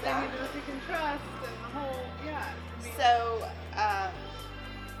someone that he can trust, and the whole, So,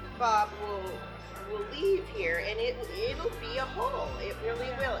 Bob will leave here, and it'll be a hole. It really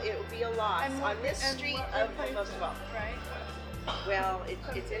will. It will be a loss on this street of most of all. Right. Well,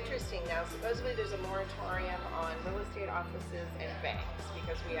 it's interesting now. Supposedly there's a moratorium on real estate offices and banks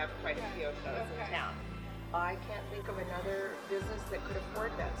because we have quite a few of those in town. I can't think of another business that could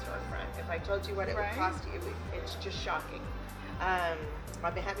afford that storefront. If I told you what it would cost you, it's just shocking. On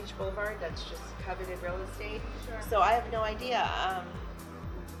Manhattan Beach Boulevard, that's just coveted real estate. So I have no idea.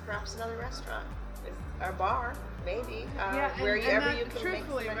 Perhaps another restaurant, or bar, maybe. Wherever you can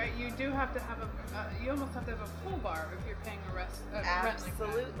truthfully, right? You do have to have you almost have to have a full bar if you're paying a rent like that, right?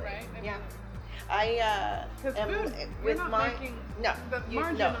 Because food, you're not making the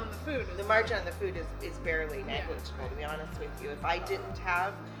margin on the food. The margin on the food is barely negligible, to be honest with you. If I didn't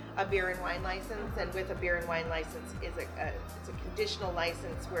have a beer and wine license, and with a beer and wine license it's a conditional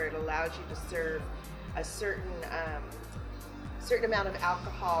license where it allows you to serve a certain amount of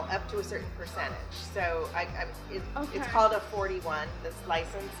alcohol up to a certain percentage. So it's called a 41, this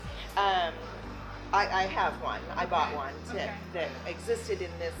license. I have one. I bought one that existed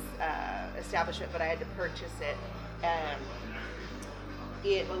in this establishment, but I had to purchase it.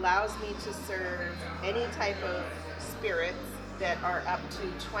 It allows me to serve any type of spirits that are up to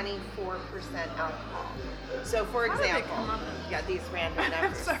 24% alcohol. So for How did they example, come up yeah, these random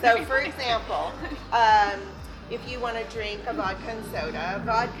numbers. Sorry. So for example, if you want to drink a vodka and soda,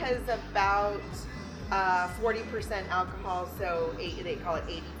 vodka is about 40% alcohol, so they call it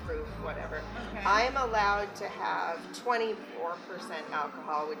 80 proof, whatever. Okay. I'm allowed to have 24%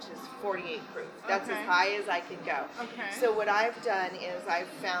 alcohol, which is 48 proof. That's Okay. as high as I can go. Okay. So what I've done is I've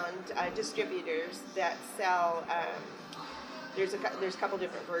found distributors that sell. There's a couple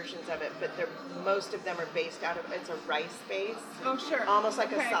different versions of it, but most of them are based out of, it's a rice base. Oh, sure. Almost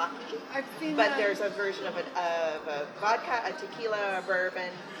like Okay. a sake. I've seen But that. there's a version of a vodka, a tequila, a bourbon,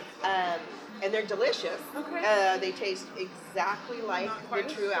 and they're delicious. Okay. They taste exactly like Not the quite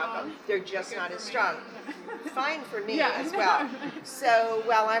as true strong. alcohol. They're just Good not for as me. strong. Fine for me Yeah. as well. So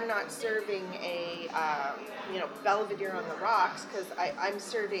while I'm not serving a Belvedere on the rocks, because I can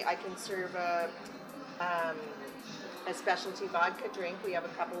serve a specialty vodka drink. We have a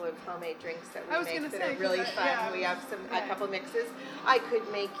couple of homemade drinks that I we was make gonna that say, are really 'cause fun. yeah, We have a right. couple mixes. I could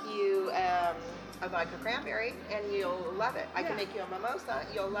make you a vodka cranberry, and you'll love it. I can Yeah. make you a mimosa.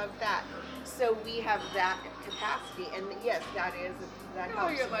 You'll love that. So we have that capacity, and yes, that Oh,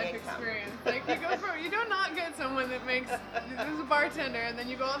 helps your in life the income. experience. Like you do not get someone that makes who's a bartender and then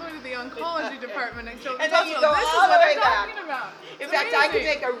you go all the way to the oncology department and she'll And tell then you them, go this is all the what way I'm back. talking about. In It's fact, I can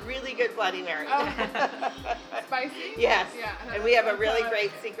amazing. make a really good Bloody Mary. Oh. Spicy? Yes, Yeah. and we have a really Okay.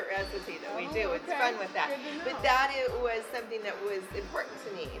 great secret recipe that we Oh, do. It's okay. fun with that. Good to know. But that was something that was important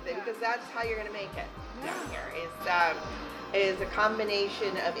to me because that's how you're going to make it down Yeah. here is a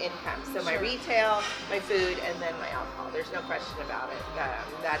combination of income. So my Sure. retail, my food, and then my alcohol. There's no question about it.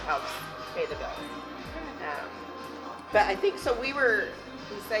 That helps pay the bills. But I think so. We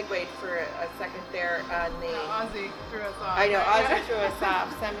segued for a second there on the. Ozzy threw us off. I know right? Ozzy threw us off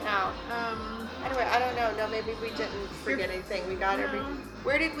somehow. Anyway, I don't know. No, maybe we didn't forget anything. We got every.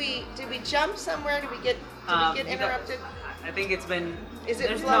 Where did we jump somewhere? Did we get interrupted? I think it's been. Is it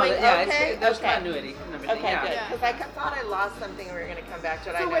there's flowing? yeah, Okay, there's okay. continuity and everything. Okay, yeah. good. Yeah. Because I thought I lost something and we were going to come back to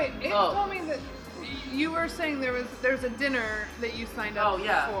it. I So know. wait, it Oh. told me that you were saying there's a dinner that you signed up Oh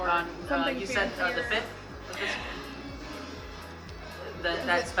yeah. for. Something You said the fancier. 5th. Of this,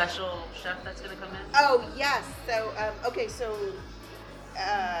 that special chef that's gonna come in. Oh yes. So okay. So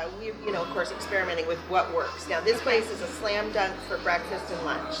we of course experimenting with what works. Now this place is a slam dunk for breakfast and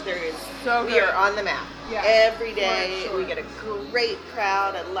lunch. There is So we good. are on the map. Yeah. Every day Sure. we get a great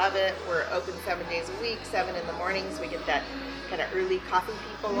crowd. I love it. We're open 7 days a week. 7 in the mornings. We get that kind of early coffee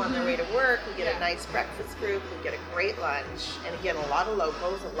people on their way to work. We get Yeah. a nice breakfast group. We get a great lunch, and again a lot of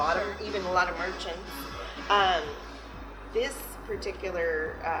locals, a lot of merchants. This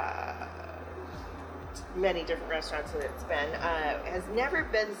particular many different restaurants that it's been has never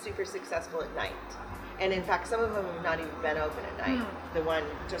been super successful at night, and in fact some of them have not even been open at night. The one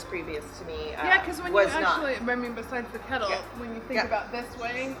just previous to me Yeah, because when you was actually, not. I mean, besides the kettle, Yeah. when you think Yeah. about this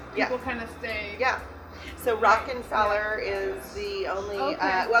way, Yeah. people kind of stay. Yeah. So Rockefeller is the only,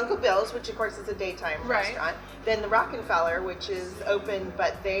 Okay. well, Uncle Bill's, which of course is a daytime Right. restaurant. Then the Rockefeller, which is open,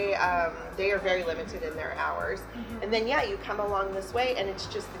 but they are very limited in their hours. And then you come along this way, and it's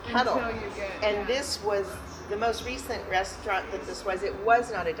just the kettle. Until you get. And yeah. this was the most recent restaurant that this was. It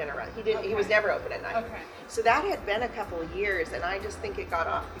was not a dinner restaurant. He was Okay. never open at night. Okay. So that had been a couple of years, and I just think it got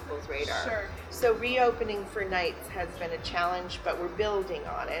off people's radar. Sure. So reopening for nights has been a challenge, but we're building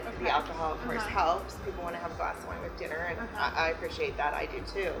on it. Okay. The alcohol, of course, Uh-huh. helps. People want to have a glass of wine with dinner, and I appreciate that. I do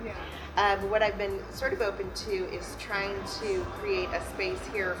too. Yeah. What I've been sort of open to is trying to create a space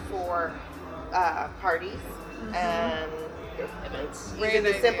here for parties. Events. Great Even the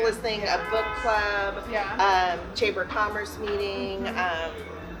idea. simplest thing, Yeah. a book club, Yeah. chamber of commerce meeting,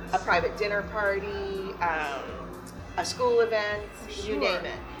 a private dinner party, a school event, you Sure. name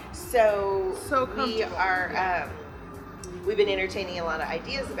it. So we comfortable. are, we've been entertaining a lot of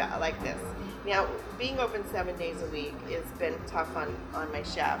ideas about like this. Now, being open 7 days a week has been tough on my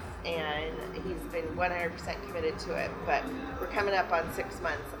chef, and he's been 100% committed to it, but we're coming up on 6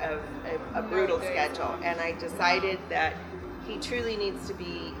 months of a brutal days schedule, off. and I decided that he truly needs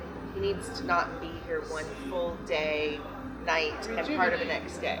to not be here one full day, night, and part of the Rejuvenate.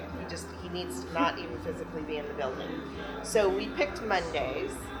 next day. He needs to not even physically be in the building. So we picked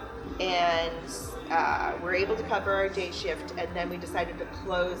Mondays, and we're able to cover our day shift, and then we decided to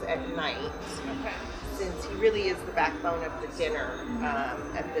close at night, Okay. since he really is the backbone of the dinner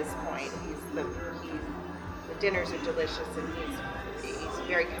at this point. The dinners are delicious, and he's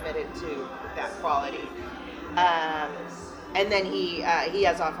very committed to that quality. And then he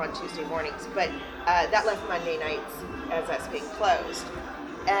has off on Tuesday mornings, but that left Monday nights as us being closed.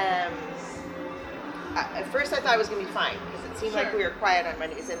 at first I thought it was going to be fine because it seemed like Sure. we were quiet on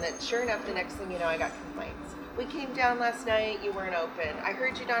Mondays, and then sure enough, the next thing you know, I got complaints. We came down last night, you weren't open. I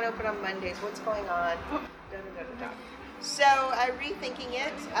heard you're not open on Mondays. What's going on? Da, da, da, da, da. So rethinking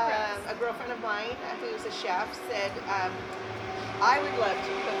it, a girlfriend of mine who's a chef said, I would love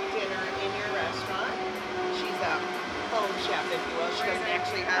to cook dinner in your restaurant. She's a home chef, if you will. She doesn't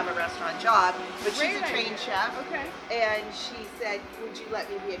actually have a restaurant job, but she's a trained chef. Okay. And she said, would you let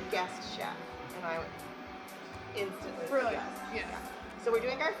me be a guest chef? And I instantly said Really? yes. Yeah. So we're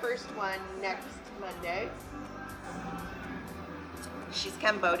doing our first one next Monday. She's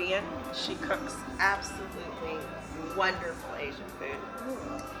Cambodian. She cooks absolutely wonderful Asian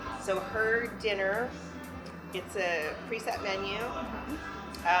food. So her dinner, it's a preset menu,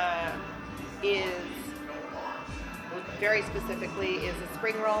 is very specifically is a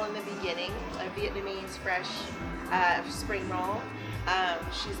spring roll in the beginning, a Vietnamese fresh spring roll.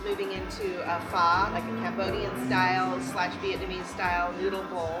 She's moving into a pho, like a Cambodian style / Vietnamese style noodle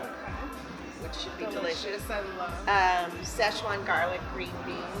bowl, which should be delicious. I love. Szechuan garlic green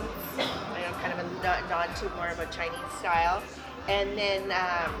beans, kind of a nod to more of a Chinese style. And then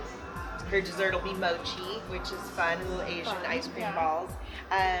her dessert will be mochi, which is fun, little Asian ice cream balls.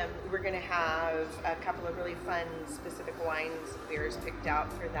 We're going to have a couple of really fun specific wines, beers picked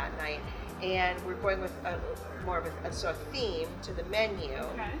out for that night. And we're going with more of a sort of theme to the menu.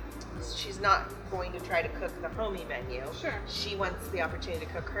 Okay. She's not going to try to cook the homey menu. Sure. She wants the opportunity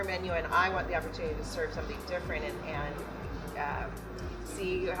to cook her menu, and I want the opportunity to serve something different and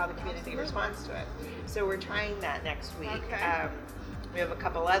see how the community responds to it. So we're trying that next week. Okay. We have a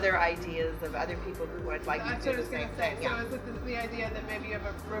couple other ideas of other people who would like That's to what I do was the going same to say. thing. So is it the idea that maybe you have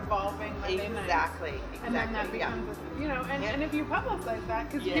a revolving Monday night? Exactly. And then that becomes, and if you publicize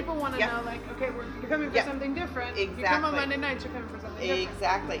that, because people want to know, like, okay, you're coming for something different. Exactly. You come on Monday nights, you're coming for something different.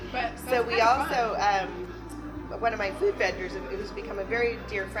 Exactly. But so we also, one of my food vendors, who's become a very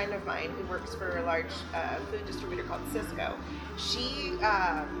dear friend of mine, who works for a large food distributor called Cisco. She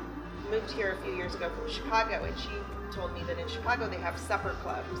moved here a few years ago from Chicago, and she told me that in Chicago they have supper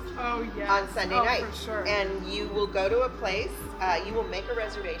clubs on Sunday night. For sure. And you will go to a place, you will make a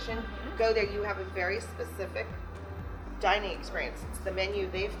reservation, go there, you have a very specific dining experience. It's the menu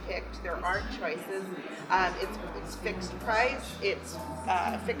they've picked. There aren't choices. It's fixed price. It's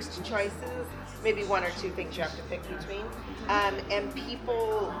fixed choices. Maybe one or two things you have to pick between. And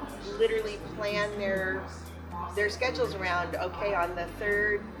people literally plan their schedules around, okay, on the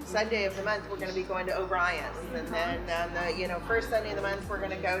third Sunday of the month we're going to be going to O'Brien's, and then on the first Sunday of the month we're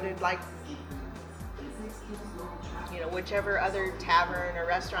going to go to whichever other tavern or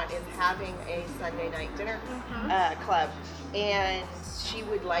restaurant is having a Sunday night dinner club. And she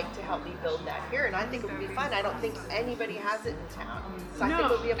would like to help me build that here, and I think it would be fun. I don't think anybody has it in town, so I think it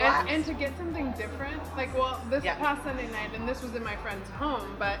would be a blast. And to get something different, like, this past Sunday night, and this was in my friend's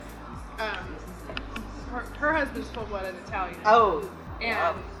home, but her husband's full-blooded Italian. Oh.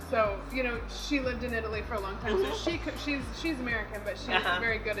 And so, she lived in Italy for a long time. So she's American, but she's a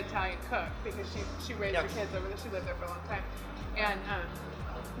very good Italian cook because she raised her kids over there. She lived there for a long time. And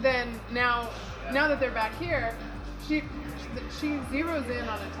then now that they're back here, she zeroes in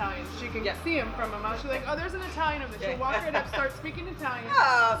on Italian. She can see him from a mile. She's like, oh, there's an Italian over there. She'll walk right up, start speaking Italian.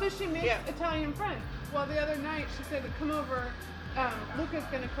 So she makes Italian friends. Well, the other night she said, come over, Luca's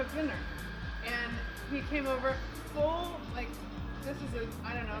going to cook dinner. And he came over full, this is a,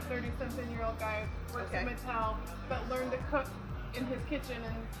 30-something-year-old guy, works at Mattel, but learned to cook in his kitchen,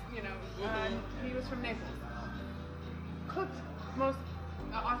 and, he was from Naples. Cooked most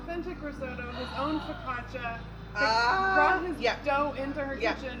authentic risotto, his own focaccia, brought his dough into her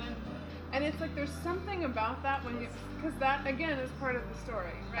kitchen, and it's like there's something about that because that, again, is part of the story,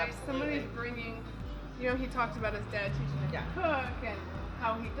 right? Absolutely. Somebody's bringing, he talked about his dad teaching him to cook, and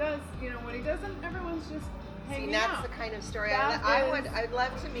how he does, what he does, and everyone's just hanging out. That's the kind of story I'd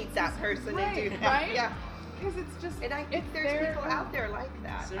love to meet that person and do that. Right? Yeah. Because it's just, and I think there's people out there like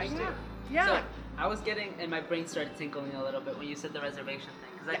that. Seriously. I do. Yeah. So I was getting, and my brain started tinkling a little bit when you said the reservation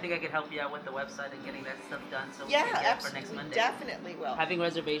thing, because I think I could help you out with the website and getting that stuff done, so we can get it for next Monday. Definitely will. Having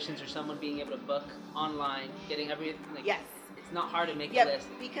reservations or someone being able to book online, getting everything. Yes. It's not hard to make a list.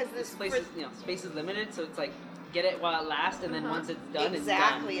 Because this place is, space is limited, so it's like, get it while it lasts, and then once it's done, it's done.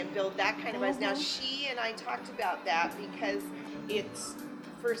 Exactly, and build that kind of buzz. Now, she and I talked about that because it's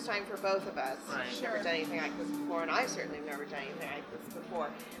first time for both of us. Right. She's never done anything like this before, and I certainly have never done anything like this before.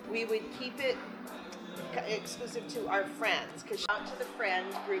 We would keep it exclusive to our friends, because out to the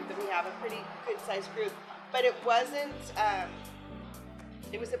friend group that we have, a pretty good-sized group, but it wasn't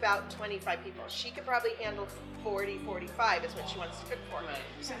it was about 25 people. She could probably handle 40, 45 is what she wants to cook for. Right.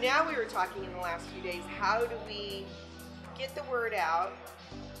 So now we were talking in the last few days, how do we get the word out,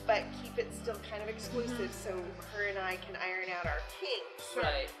 but keep it still kind of exclusive so her and I can iron out our kinks.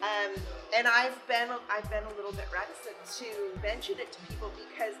 Right. And I've been a little bit reticent to mention it to people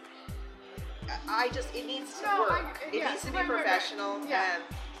because it needs to work. It needs to be professional. Right. Yeah.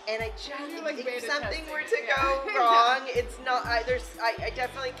 And I just, like if something testing. were to go wrong, it's not, I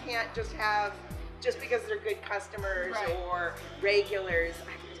definitely can't just have, just because they're good customers or regulars,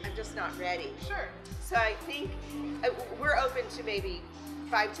 I'm just not ready. Sure. So I think we're open to maybe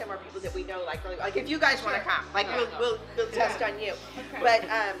 5-10 more people that we know, like really, like if you guys want to come, like we'll test on you. Okay. But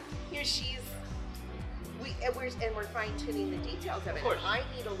we're fine tuning the details of it. Of course. I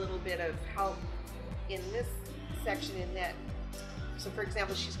need a little bit of help in this section in that. So for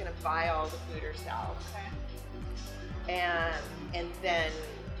example, she's going to buy all the food herself, and then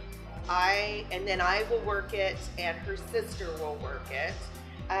I will work it, and her sister will work it.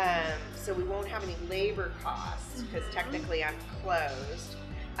 So we won't have any labor costs because technically I'm closed.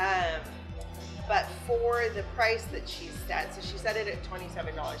 But for the price that she set, so she set it at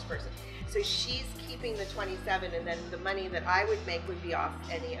 $27 per person. So she's keeping the $27, and then the money that I would make would be off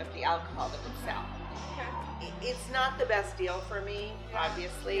any of the alcohol that would sell. It's not the best deal for me,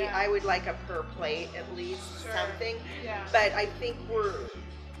 obviously. Yeah. I would like a per plate at least, something. Yeah. But I think we're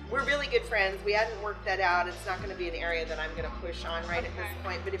really good friends. We hadn't worked that out. It's not going to be an area that I'm going to push on at this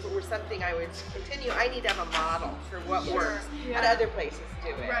point. But if it were something I would continue, I need to have a model for what works and other places do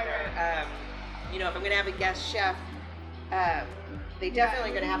it. Right. If I'm going to have a guest chef, they definitely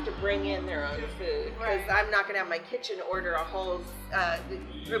going to have to bring in their own food because I'm not going to have my kitchen order a whole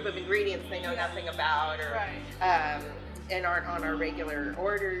group of ingredients they know nothing about and aren't on our regular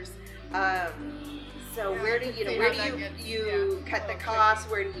orders. So where do you cut the costs?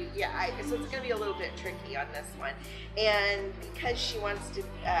 Where do you? So it's going to be a little bit tricky on this one, and because she wants to,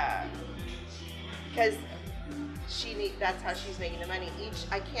 because that's how she's making the money.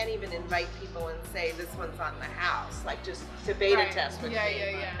 I can't even invite people and say this one's on the house, like just to beta test with me,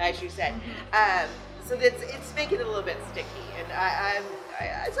 as you said. So it's making it a little bit sticky, and I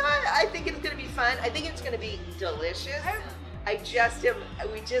think it's going to be fun. I think it's going to be delicious.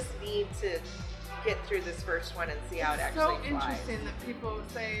 We just need to get through this first one and see how it actually flies. So interesting that people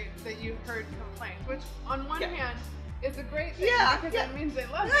say that you've heard complaints, which on one hand is a great thing because it means they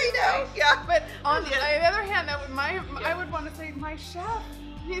love you. I know, right? But on the other hand, I would want to say my chef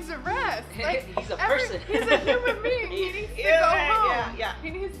needs a rest. Like, he's a person. He's a human being. He needs to go home. Yeah. He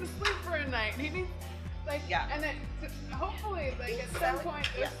needs to sleep for a night. He needs and then hopefully at some point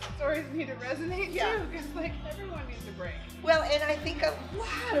those stories need to resonate too, because everyone needs a break. Well, and I think a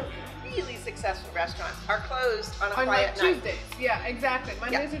lot of really successful restaurants are closed on a quiet night. Tuesdays. Yeah, exactly.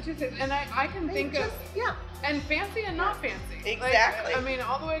 Mondays or Tuesdays, and I can think of and fancy and not fancy. Exactly. I mean,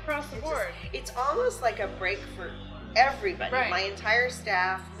 all the way across the board. It's almost like a break for everybody. Right. My entire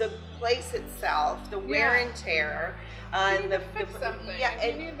staff, the place itself, the wear and tear, you need to fix something. Yeah,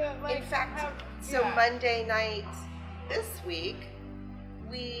 and you need to, in fact, Monday night this week,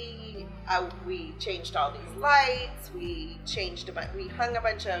 we changed all these lights. We hung a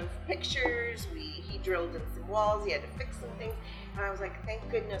bunch of pictures. He drilled in some walls. He had to fix some things. And I was like, thank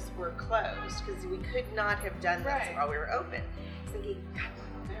goodness we're closed because we could not have done this while we were open. I was thinking, God,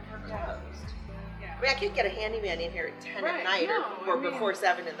 we're closed. Yeah. I mean, I can't get a handyman in here at 10 at night or before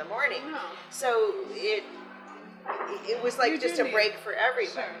 7 in the morning. No. So it was like just a break for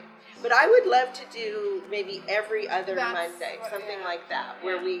everybody. Sure. But I would love to do maybe every other Monday, something like that,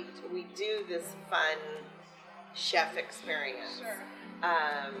 where we do this fun chef experience. Sure.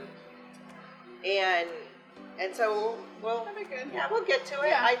 And so we'll That'd be good. Yeah, we'll get to it.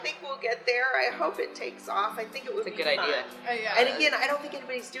 Yeah. I think we'll get there. I hope it takes off. I think it would be a good idea. And again, I don't think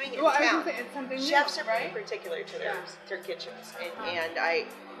anybody's doing it in I was town. gonna say, it's something Chefs new, are pretty particular to their kitchens, and I'm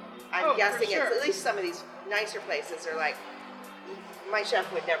Oh, guessing for sure. it's at least some of these nicer places are like, my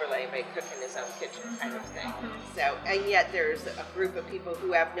chef would never let anybody cook in his own kitchen, kind of thing. So, and yet there's a group of people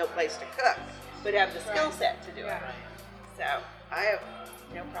who have no place to cook, but have the skill set to do it. So I have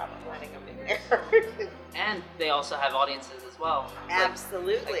no problem letting them in there. And they also have audiences as well.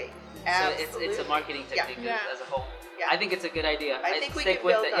 Absolutely. So it's a marketing technique as a whole. Yeah. I think it's a good idea. I think we stick can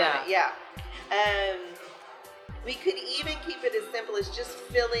build with it. on it. Yeah. We could even keep it as simple as just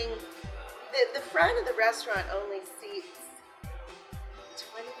filling the front of the restaurant only seats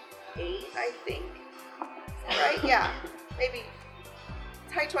 28, I think. Is that right? Yeah. Maybe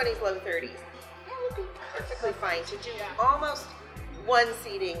high 20s, low 30s. That would be perfectly fine to do almost one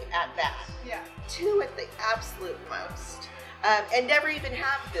seating at that. Yeah. 2 at the absolute most. and never even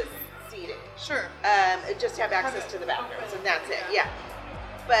have this seating. Sure. Just have access to the bathrooms, and that's it. Yeah.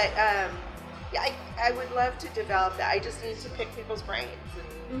 But yeah, I would love to develop that. I just need to pick people's brains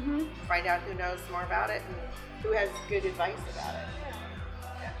and find out who knows more about it and who has good advice about it.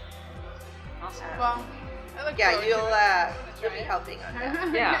 Awesome. Well, I look Yeah, forward you'll be helping on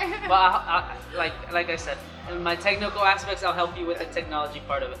that. Yeah. Well, I, like I said, in my technical aspects, I'll help you with the technology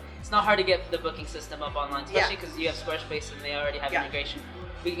part of it. It's not hard to get the booking system up online, especially because you have Squarespace and they already have integration.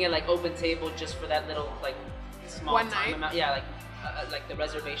 We can get like Open Table just for that little like small One time night? amount. Yeah, like the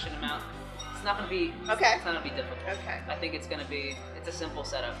reservation amount. It's not gonna be It's not gonna be difficult. Okay. I think it's a simple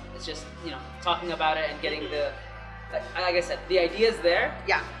setup. It's just talking about it and getting the like I said, the idea's there.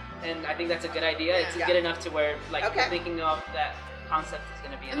 Yeah. And I think that's a good idea. It's good enough to where you're thinking of that concept is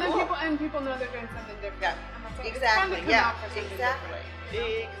going to be. And then people know they're doing something different. Yeah. And that's Exactly. It's fun to come Yeah. out for something Exactly.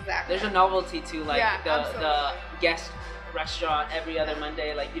 different. Exactly. There's a novelty to the absolutely. guest restaurant every other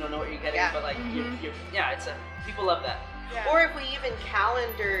Monday. Like you don't know what you're getting, but like you're people love that. Yeah. Or if we even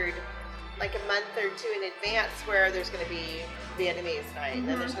calendared like a month or two in advance where there's going to be Vietnamese night, and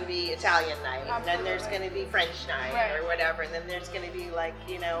then there's going to be Italian night, and then there's going to be French night or whatever, and then there's going to be like,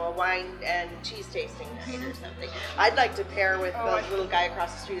 a wine and cheese tasting night or something. I'd like to pair with the little guy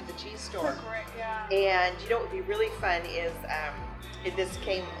across the street at the cheese store. Correct, yeah. And what would be really fun is, this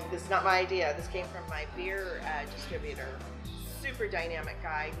is not my idea, this came from my beer distributor. Super dynamic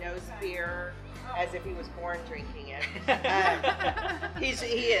guy, knows beer as if he was born drinking it. He's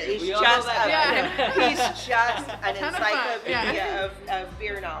just an encyclopedia of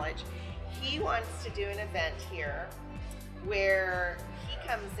beer knowledge. He wants to do an event here where he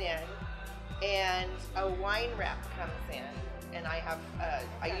comes in and a wine rep comes in, and I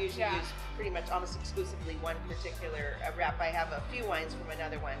usually use pretty much almost exclusively one particular rep. I have a few wines from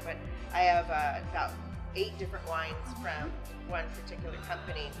another one, but I have about 8 different wines from one particular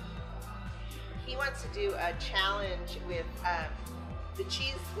company. He wants to do a challenge with the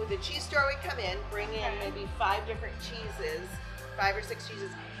cheese. With the cheese store, we come in, bring in maybe 5 different cheeses, 5 or 6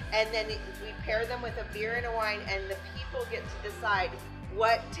 cheeses, and then we pair them with a beer and a wine, and the people get to decide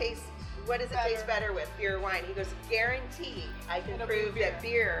what does it taste better with, beer or wine. He goes, guarantee I can prove that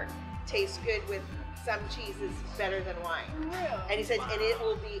beer tastes good with some cheeses better than wine. Really? And he said, and it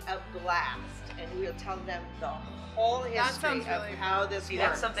will be a blast, and we'll tell them the whole history of how this works.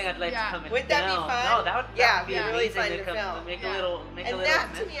 That's something I'd like to come and Wouldn't that be film. fun? No, that would be really amazing fun to to come film. make a little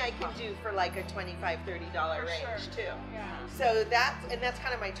that to me I could do for like a $25-$30 range too. Yeah. So that's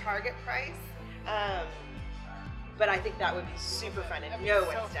kind of my target price. But I think that would be super fun, and no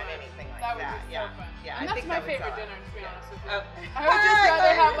one's done anything like that. That would be so fun. Yeah, and I that's think my that would favorite sell dinner, it. to be honest with you. Oh. I would just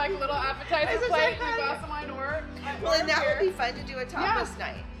rather have like little appetizer plate and a glass of wine to work. Well, and that would be fun to do a tapas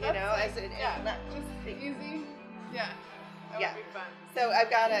night, That's just easy. Yeah. That would be fun. So I've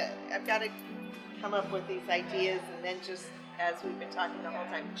got to come up with these ideas, and then just as we've been talking the whole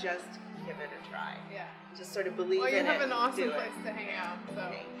time, just give it a try. Yeah. Just sort of believe in it. Well, you have an awesome do it. place to hang out. So.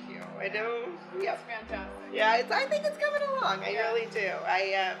 Thank you. I know. It's fantastic. Yeah, I think it's coming along. I really do.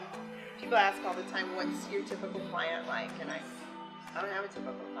 People ask all the time, "What's your typical client like?" And I don't have a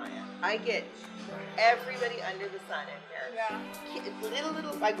typical client. I get everybody under the sun in here. Yeah.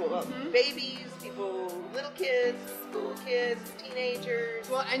 Little babies, people, little kids, school kids, teenagers.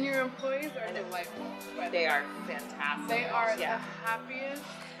 Well, and your employees are delightful. They are fantastic. They are the happiest.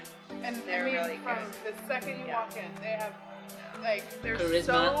 And they're really from the second you walk in, they have they're charisma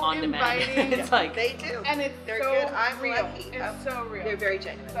so on demand. inviting. It's like they do, and they're so good. I'm real. lucky. It's so real. They're very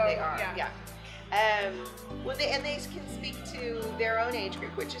genuine. So, they are. yeah. Well, they can speak to their own age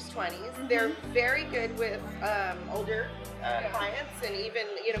group, which is 20s. They're very good with older clients and even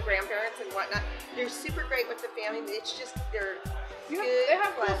grandparents and whatnot. They're super great with the family. It's just they're good. They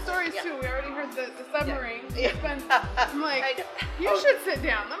have cool pleasant. stories too. We already heard the submarine. Yeah. I'm like, you should sit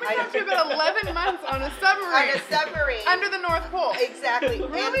down. Let me talk to you about 11 months on a submarine. On a submarine. Under the North Pole. Exactly.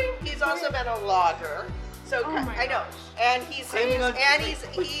 Really? And he's also been a logger. So I know. And he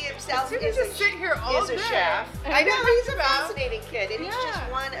himself is just sit here all a day. chef. And I know, he's a about- fascinating kid. And he's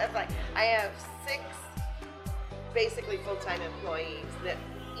just one of I have 6 basically full-time employees that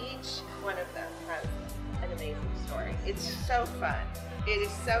each one of them has an amazing story. It's so fun. It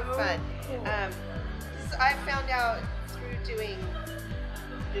is so fun. Cool. So I found out through doing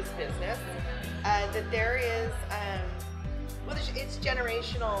this business that there is, it's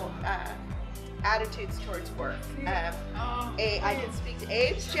generational attitudes towards work. I can speak to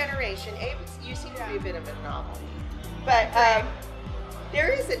Abe's generation. Abe, you seem to be a bit of an anomaly. But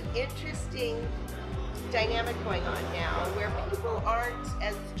there is an interesting dynamic going on now where people aren't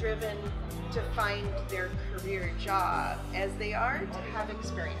as driven to find their career job as they are to have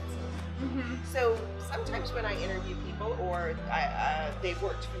experiences. Mm-hmm. So sometimes when I interview people, or they've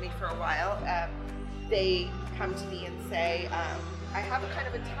worked for me for a while, they come to me and say, I have a kind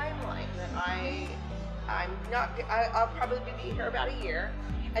of a timeline that I'll probably be here about a year,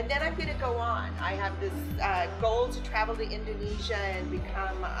 and then I'm going to go on. I have this goal to travel to Indonesia and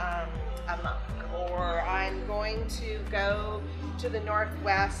become a monk, or I'm going to go to the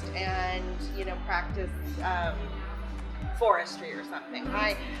Northwest and practice forestry or something.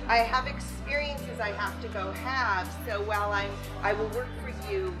 I have experiences I have to go have. So while I will work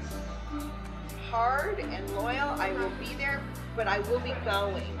for you hard and loyal, I will be there, but I will be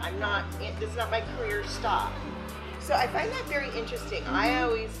going. This is not my career stop. So I find that very interesting. I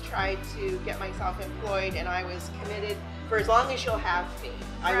always tried to get myself employed, and I was committed for as long as you'll have me.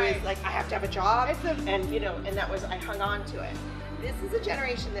 I was like, I have to have a job, and that was, I hung on to it. This is a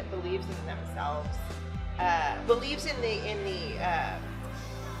generation that believes in themselves, believes in the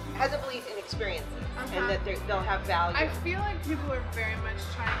has a belief in experiences, and that they'll have value. I feel like people are very much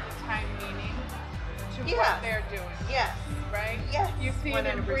trying to tie meaning to what they're doing. Yes. Right? Yes. You see 100%.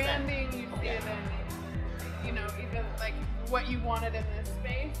 it in branding, you see it in, even like what you wanted in this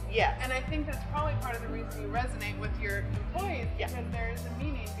space. Yes. And I think that's probably part of the reason you resonate with your employees, because there is a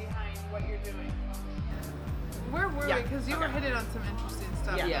meaning behind what you're doing. Where were we? Because you were hitting on some interesting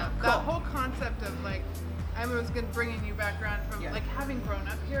stuff. Yeah. That whole concept of like, I was bringing you background from like having grown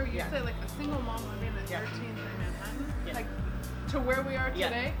up here. You say like a single mom living at 13th in Manhattan, like to where we are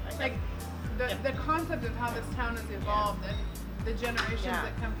today. Like the concept of how this town has evolved and the generations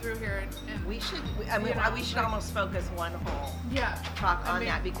that come through here. And we should almost focus one whole talk on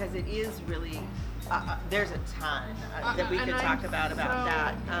that, because it is really there's a ton that we could talk about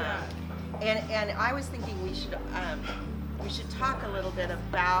that. And I was thinking we should talk a little bit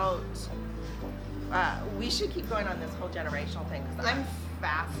about. We should keep going on this whole generational thing, because I'm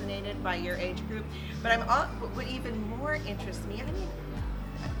fascinated by your age group, but what even more interests me.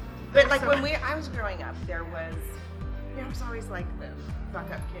 But like when I was growing up, there was always like the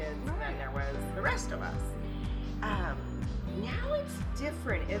fuck up kids, and then there was the rest of us. Now it's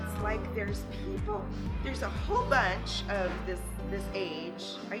different. It's like there's a whole bunch of this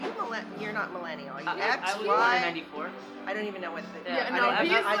age. Are you you're not millennial? Are you X, I was Y? 94. I don't even know what the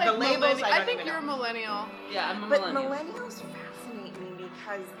the labels. I think you're a millennial. Yeah, I'm a But millennial. millennials fascinate me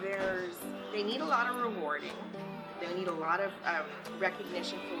because they need a lot of rewarding. They need a lot of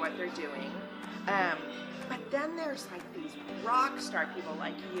recognition for what they're doing. But then there's like these rock star people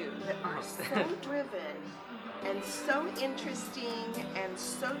like you that are so driven and so interesting and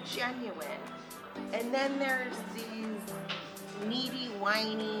so genuine. And then there's these needy,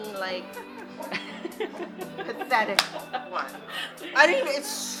 whiny, like pathetic ones. I don't even,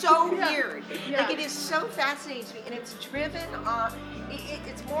 it's so weird. Like, it is so fascinating to me, and it's driven on,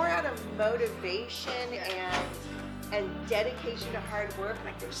 it's more out of motivation and dedication to hard work.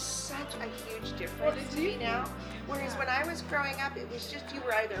 Like, there's such a huge difference to me now. Whereas when I was growing up, it was just, you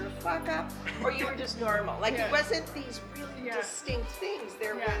were either a fuck up or you were just normal. Like, it wasn't these really distinct things.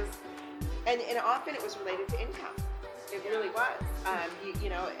 There was, and often it was related to income. It really was. And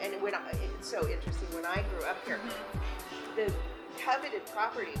it's so interesting, when I grew up here, the coveted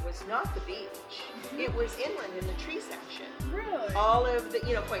property was not the beach. It was inland in the tree section. Really? All of the,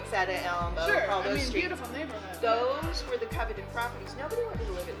 Poinsettia, Elm, all those streets. Beautiful neighborhood. Those were the coveted properties. Nobody wanted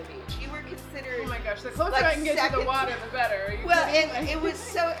to live at the beach. You were considered. Oh my gosh! The closer I can get to the water, the better. And it was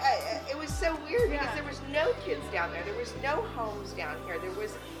so weird because there was no kids down there. There was no homes down here.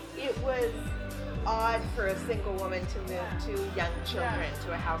 It was odd for a single woman to move two young children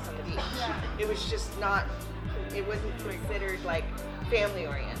to a house on the beach. It was just not. It wasn't considered like family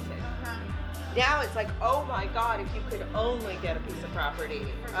oriented. Now it's like, oh my God, if you could only get a piece of property,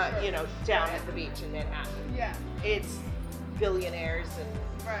 down at the beach in Manhattan. Yeah. It's billionaires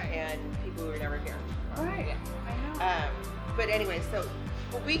and people who are never here. Right. Yeah. I know. But anyway, so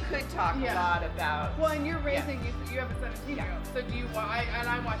we could talk a lot about. Well, and you're raising you have a 17-year-old. So do you?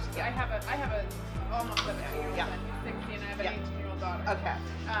 I watched. I have a almost 17-year-old son. He's 16. I have an 18-year-old daughter. Okay.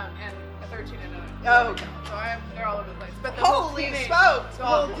 And a 13 and a. Oh. Okay. So they're all over the place. But the Holy smokes! The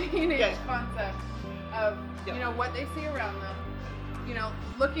whole teenage concept of what they see around them.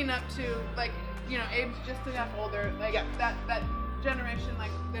 Looking up to Abe's just enough older. Like that generation,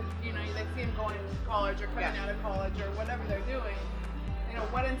 like that. They see him going to college or coming out of college or whatever they're doing.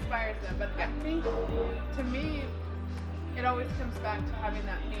 What inspires them. But I think, to me, it always comes back to having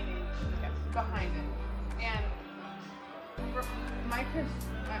that meaning behind it. And for my kids,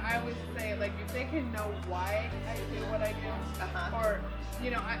 I always say, like, if they can know why I do what I do, or,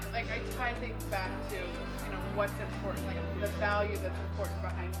 you know, I tie things back to, you know, what's important, like the value that's important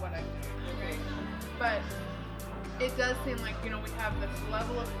behind what I'm doing, right? But it does seem like, you know, we have this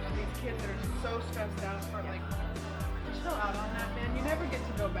level of these kids that are so stressed out for, like, chill out on that, man. You never get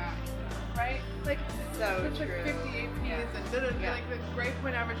to go back, right? Like, So it's like true. 58 P's and like the grade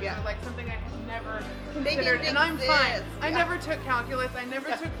point average are like something I had never They considered, didn't and I'm fine. exist. I never took calculus. I never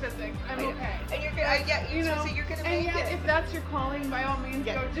took physics. I'm okay. And you're gonna, You know, so you're gonna and make yeah, it. if that's your calling, by all means,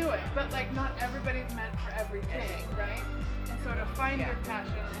 Yeah. go do it. But like, not everybody's meant for everything, right? And so to find your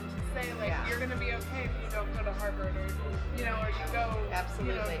passion and to say like, you're gonna be okay if you don't go to Harvard, or you know, or you go,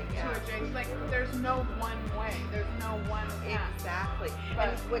 Absolutely, you know, to a J. Like, there's no one way. There's no one path. Exactly. But-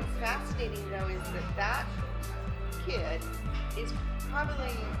 And what's fascinating though is that kid is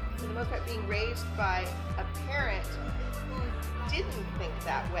probably, for the most part, being raised by a parent who didn't think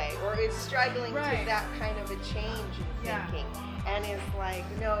that way, or is struggling to that kind of a change in thinking, and is like,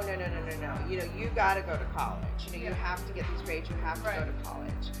 no. You know, you got to go to college. You know, you have to get these grades. You have to go to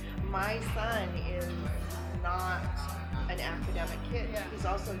college. My son is not an academic kid. He's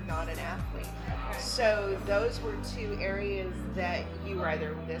also not an athlete. So those were two areas that you were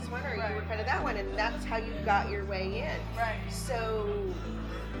either this one or you were kind of that one, and that's how you got your way in. Right. So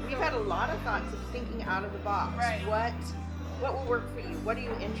we've had a lot of thoughts of thinking out of the box. Right. What will work for you? What are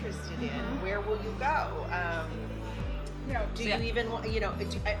you interested in? Where will you go? Do you even, you know,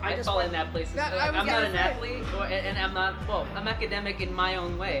 I just fall want in that place. That- Like, I was I'm not gonna an say. athlete, and I'm not, well, I'm academic in my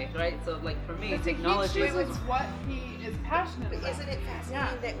own way, right? So like for me, technology He chooses what he is passionate But about. isn't it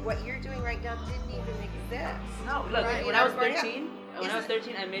fascinating that what you're doing right now didn't even exist? No, look, Right. when I was Right.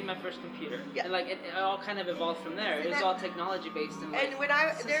 13, I made my first computer, Yeah. and like it all kind of evolved from there. It was all technology based, and like, And when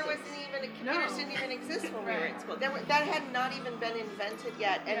there systems. wasn't even computers didn't even exist when we were in school. That had not even been invented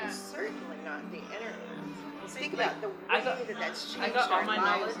yet, and certainly not the internet. Think about the way that's changed I got all our my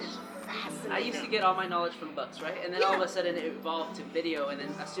lives. knowledge. It's fascinating. I used to get all my knowledge from books, right? And then all of a sudden it evolved to video, and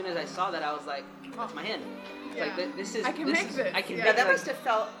then as soon as I saw that, I was like, that's my hand. It's like, this is, I can this make is, this. I can Yeah, make that like, must have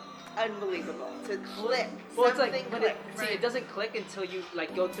felt unbelievable to click. well, it's Something like, but clicked. see, it doesn't click until you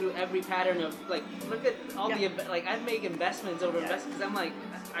like go through every pattern of like, look at all the like I make investments over investments, because I'm like,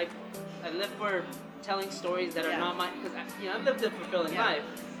 I live for telling stories that are not mine, because you know I've lived a fulfilling life.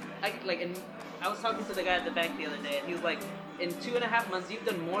 And I was talking to the guy at the bank the other day, and he was like, in 2.5 months, you've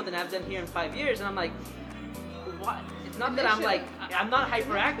done more than I've done here in 5 years, and I'm like, what? It's not that I'm like, I'm not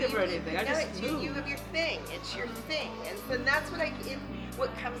hyperactive or anything. I just move. You have your thing. It's your thing, and so that's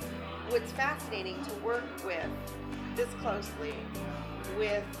what's fascinating to work with this closely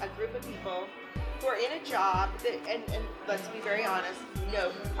with a group of people who are in a job that, and let's be very honest,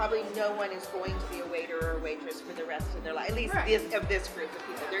 probably no one is going to be a waiter or a waitress for the rest of their life. At least this group of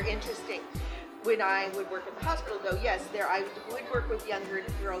people, they're interesting. When I would work at the hospital, though, yes, I would work with younger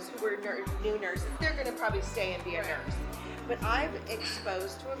girls who were new nurses. They're going to probably stay and be a nurse. But I'm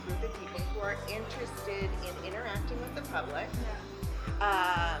exposed to a group of people who are interested in interacting with the public.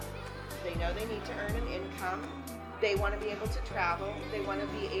 They know they need to earn an income. They want to be able to travel. They want to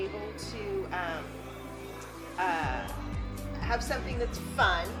be able to have something that's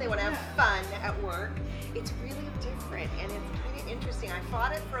fun. They want to have fun at work. It's really different, and it's kind of interesting. I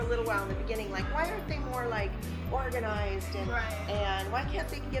fought it for a little while in the beginning, like, why aren't they more like organized and why can't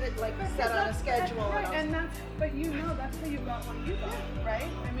they get it like set on a schedule? But you know that's how you got what you got, right?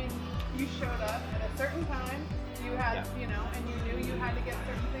 I mean, you showed up at a certain time. You had, you know, and you knew you had to get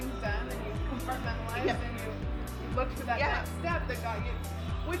certain things done, and you compartmentalized, and you looked for that next step that got you.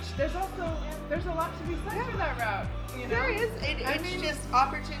 Which there's a lot to be said for that route. You know? There is. It's just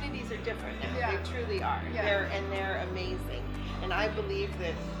opportunities are different now. They truly are. They're amazing. And I believe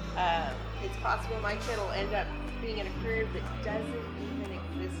that it's possible my kid will end up being in a career that doesn't even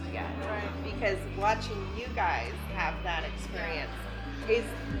exist yet. Right. Because watching you guys have that experience is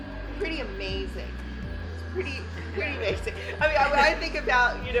pretty amazing. Pretty amazing. I mean, I think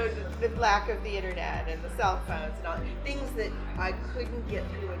about, you know, the lack of the internet and the cell phones and all things that I couldn't get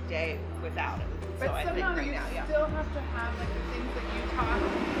through a day without it. But so I think somehow right you now, still have to have like the things that you taught,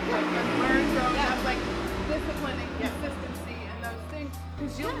 like and learned growing up, like discipline and consistency and those things,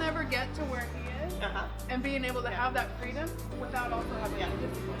 because you'll never get to where he is, and being able to have that freedom without also having the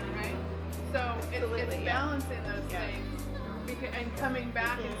discipline, right? So it's balancing those things. And coming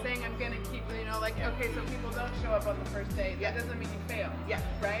back and saying, I'm going to keep, you know, like, okay, so people don't show up on the first day. That doesn't mean you fail.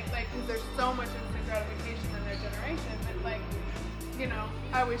 Right? Like, because there's so much instant gratification in their generation that, like, you know,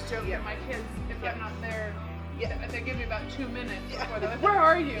 I always joke that my kids, if I'm not there, they give me about 2 minutes before they're like, where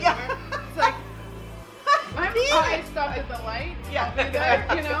are you? It's like, I stopped at the light. Yeah. I'll be there,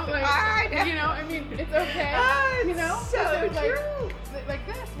 you know, like, you know, I mean, it's okay, you know, so true. Like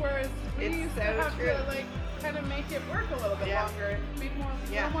this, whereas we It's used so to have true. to like kind of make it work a little bit longer and be more, a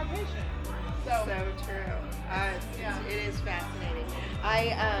little more patient. So true. It is fascinating. I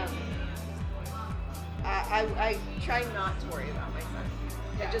try not to worry about my son.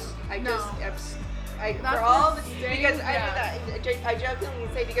 I jokingly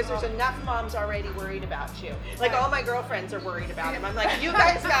say because there's enough moms already worried about you. Like all my girlfriends are worried about him. I'm like, you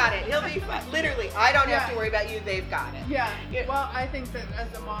guys got it. He'll be fine. Literally, I don't have to worry about you. They've got it. Yeah. Well, I think that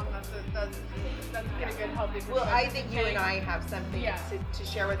as a mom, that's pretty good, healthy perspective. Well, I think you and I have something to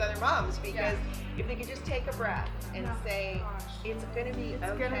share with other moms because if they could just take a breath and say, it's going to be okay.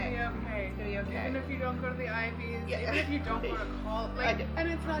 It's going to be okay. It's going to be okay. Even if you don't go to the Ivies, even if you don't go to college. Like,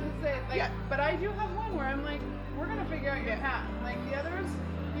 and it's not to say, like, but I do have one where I'm like, we're going to figure out your path. Like, the others,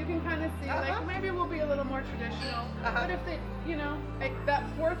 you can kind of see, like, maybe we'll be a little more traditional. But if they, you know, like, that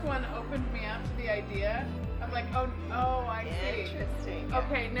fourth one opened me up to the idea of like, oh, I see. Interesting.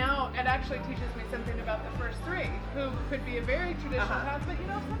 Okay, now it actually teaches me something about the first three, who could be a very traditional path, but you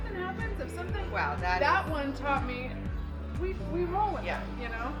know, if something happens, that one taught me, we roll with it, you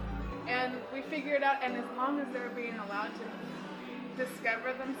know, and we figure it out, and as long as they're being allowed to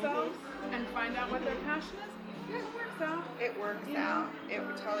discover themselves and find out what their passion is, it works out. It works out. It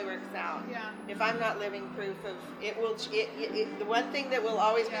totally works out. Yeah. If I'm not living proof of it, the one thing that will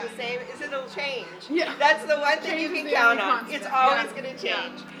always be the same is it'll change. Yeah. That's the one thing you can count on. Constant. It's always going to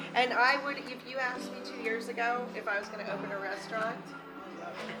change. And I would, if you asked me 2 years ago if I was going to open a restaurant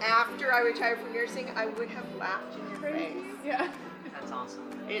after I retired from nursing, I would have laughed in your face. Yeah. That's awesome.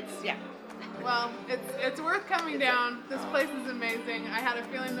 Well, it's worth coming down. This place is amazing. I had a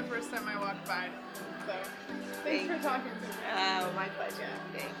feeling the first time I walked by. So, thanks for talking to me. Oh, my pleasure.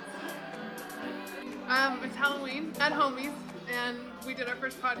 Thanks. It's Halloween at Homies, and we did our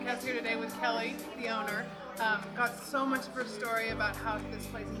first podcast here today with Kelly, the owner. Got so much of her story about how this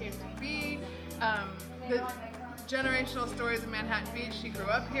place came to be, the generational stories of Manhattan Beach. She grew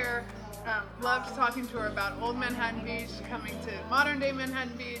up here. Loved talking to her about old Manhattan Beach, coming to modern day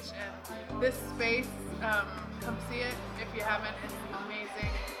Manhattan Beach, and this space. Come see it if you haven't. It's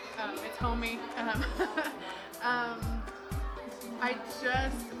amazing. It's homey.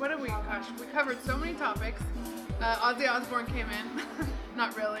 We covered so many topics. Ozzy Osbourne came in.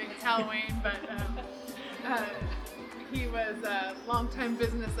 Not really, it's Halloween, but he was a longtime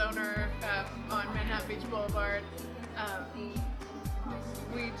business owner on Manhattan Beach Boulevard.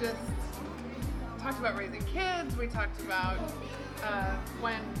 We just talked about raising kids. We talked about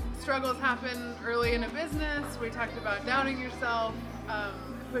when struggles happen early in a business. We talked about doubting yourself,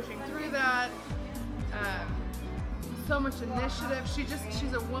 pushing through that. So much initiative.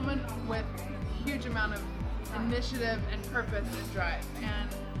 She's a woman with a huge amount of initiative and purpose and drive.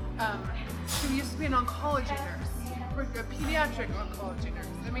 And she used to be an oncology nurse, a pediatric oncology nurse.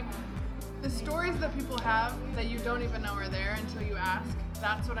 I mean, the stories that people have that you don't even know are there until you ask,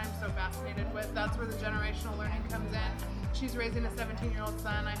 that's what I'm so fascinated with. That's where the generational learning comes in. She's raising a 17-year-old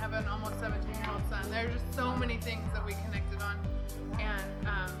son. I have an almost 17-year-old son. There are just so many things that we connected on.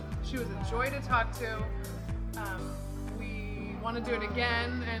 And she was a joy to talk to. We want to do it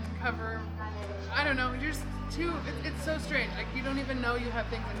again and cover, I don't know, just it's so strange. Like, you don't even know you have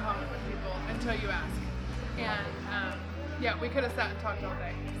things in common with people until you ask. And we could have sat and talked all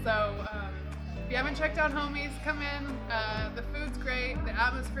day. So if you haven't checked out Homies, come in. The food's great. The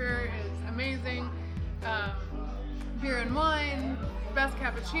atmosphere is amazing. Beer and wine, best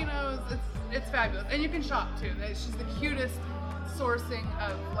cappuccinos. It's fabulous. And you can shop too. It's just the cutest sourcing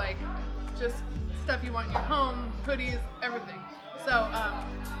of like just stuff you want in your home, hoodies, everything. So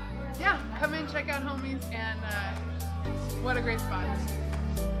come in, check out Homies, and what a great spot.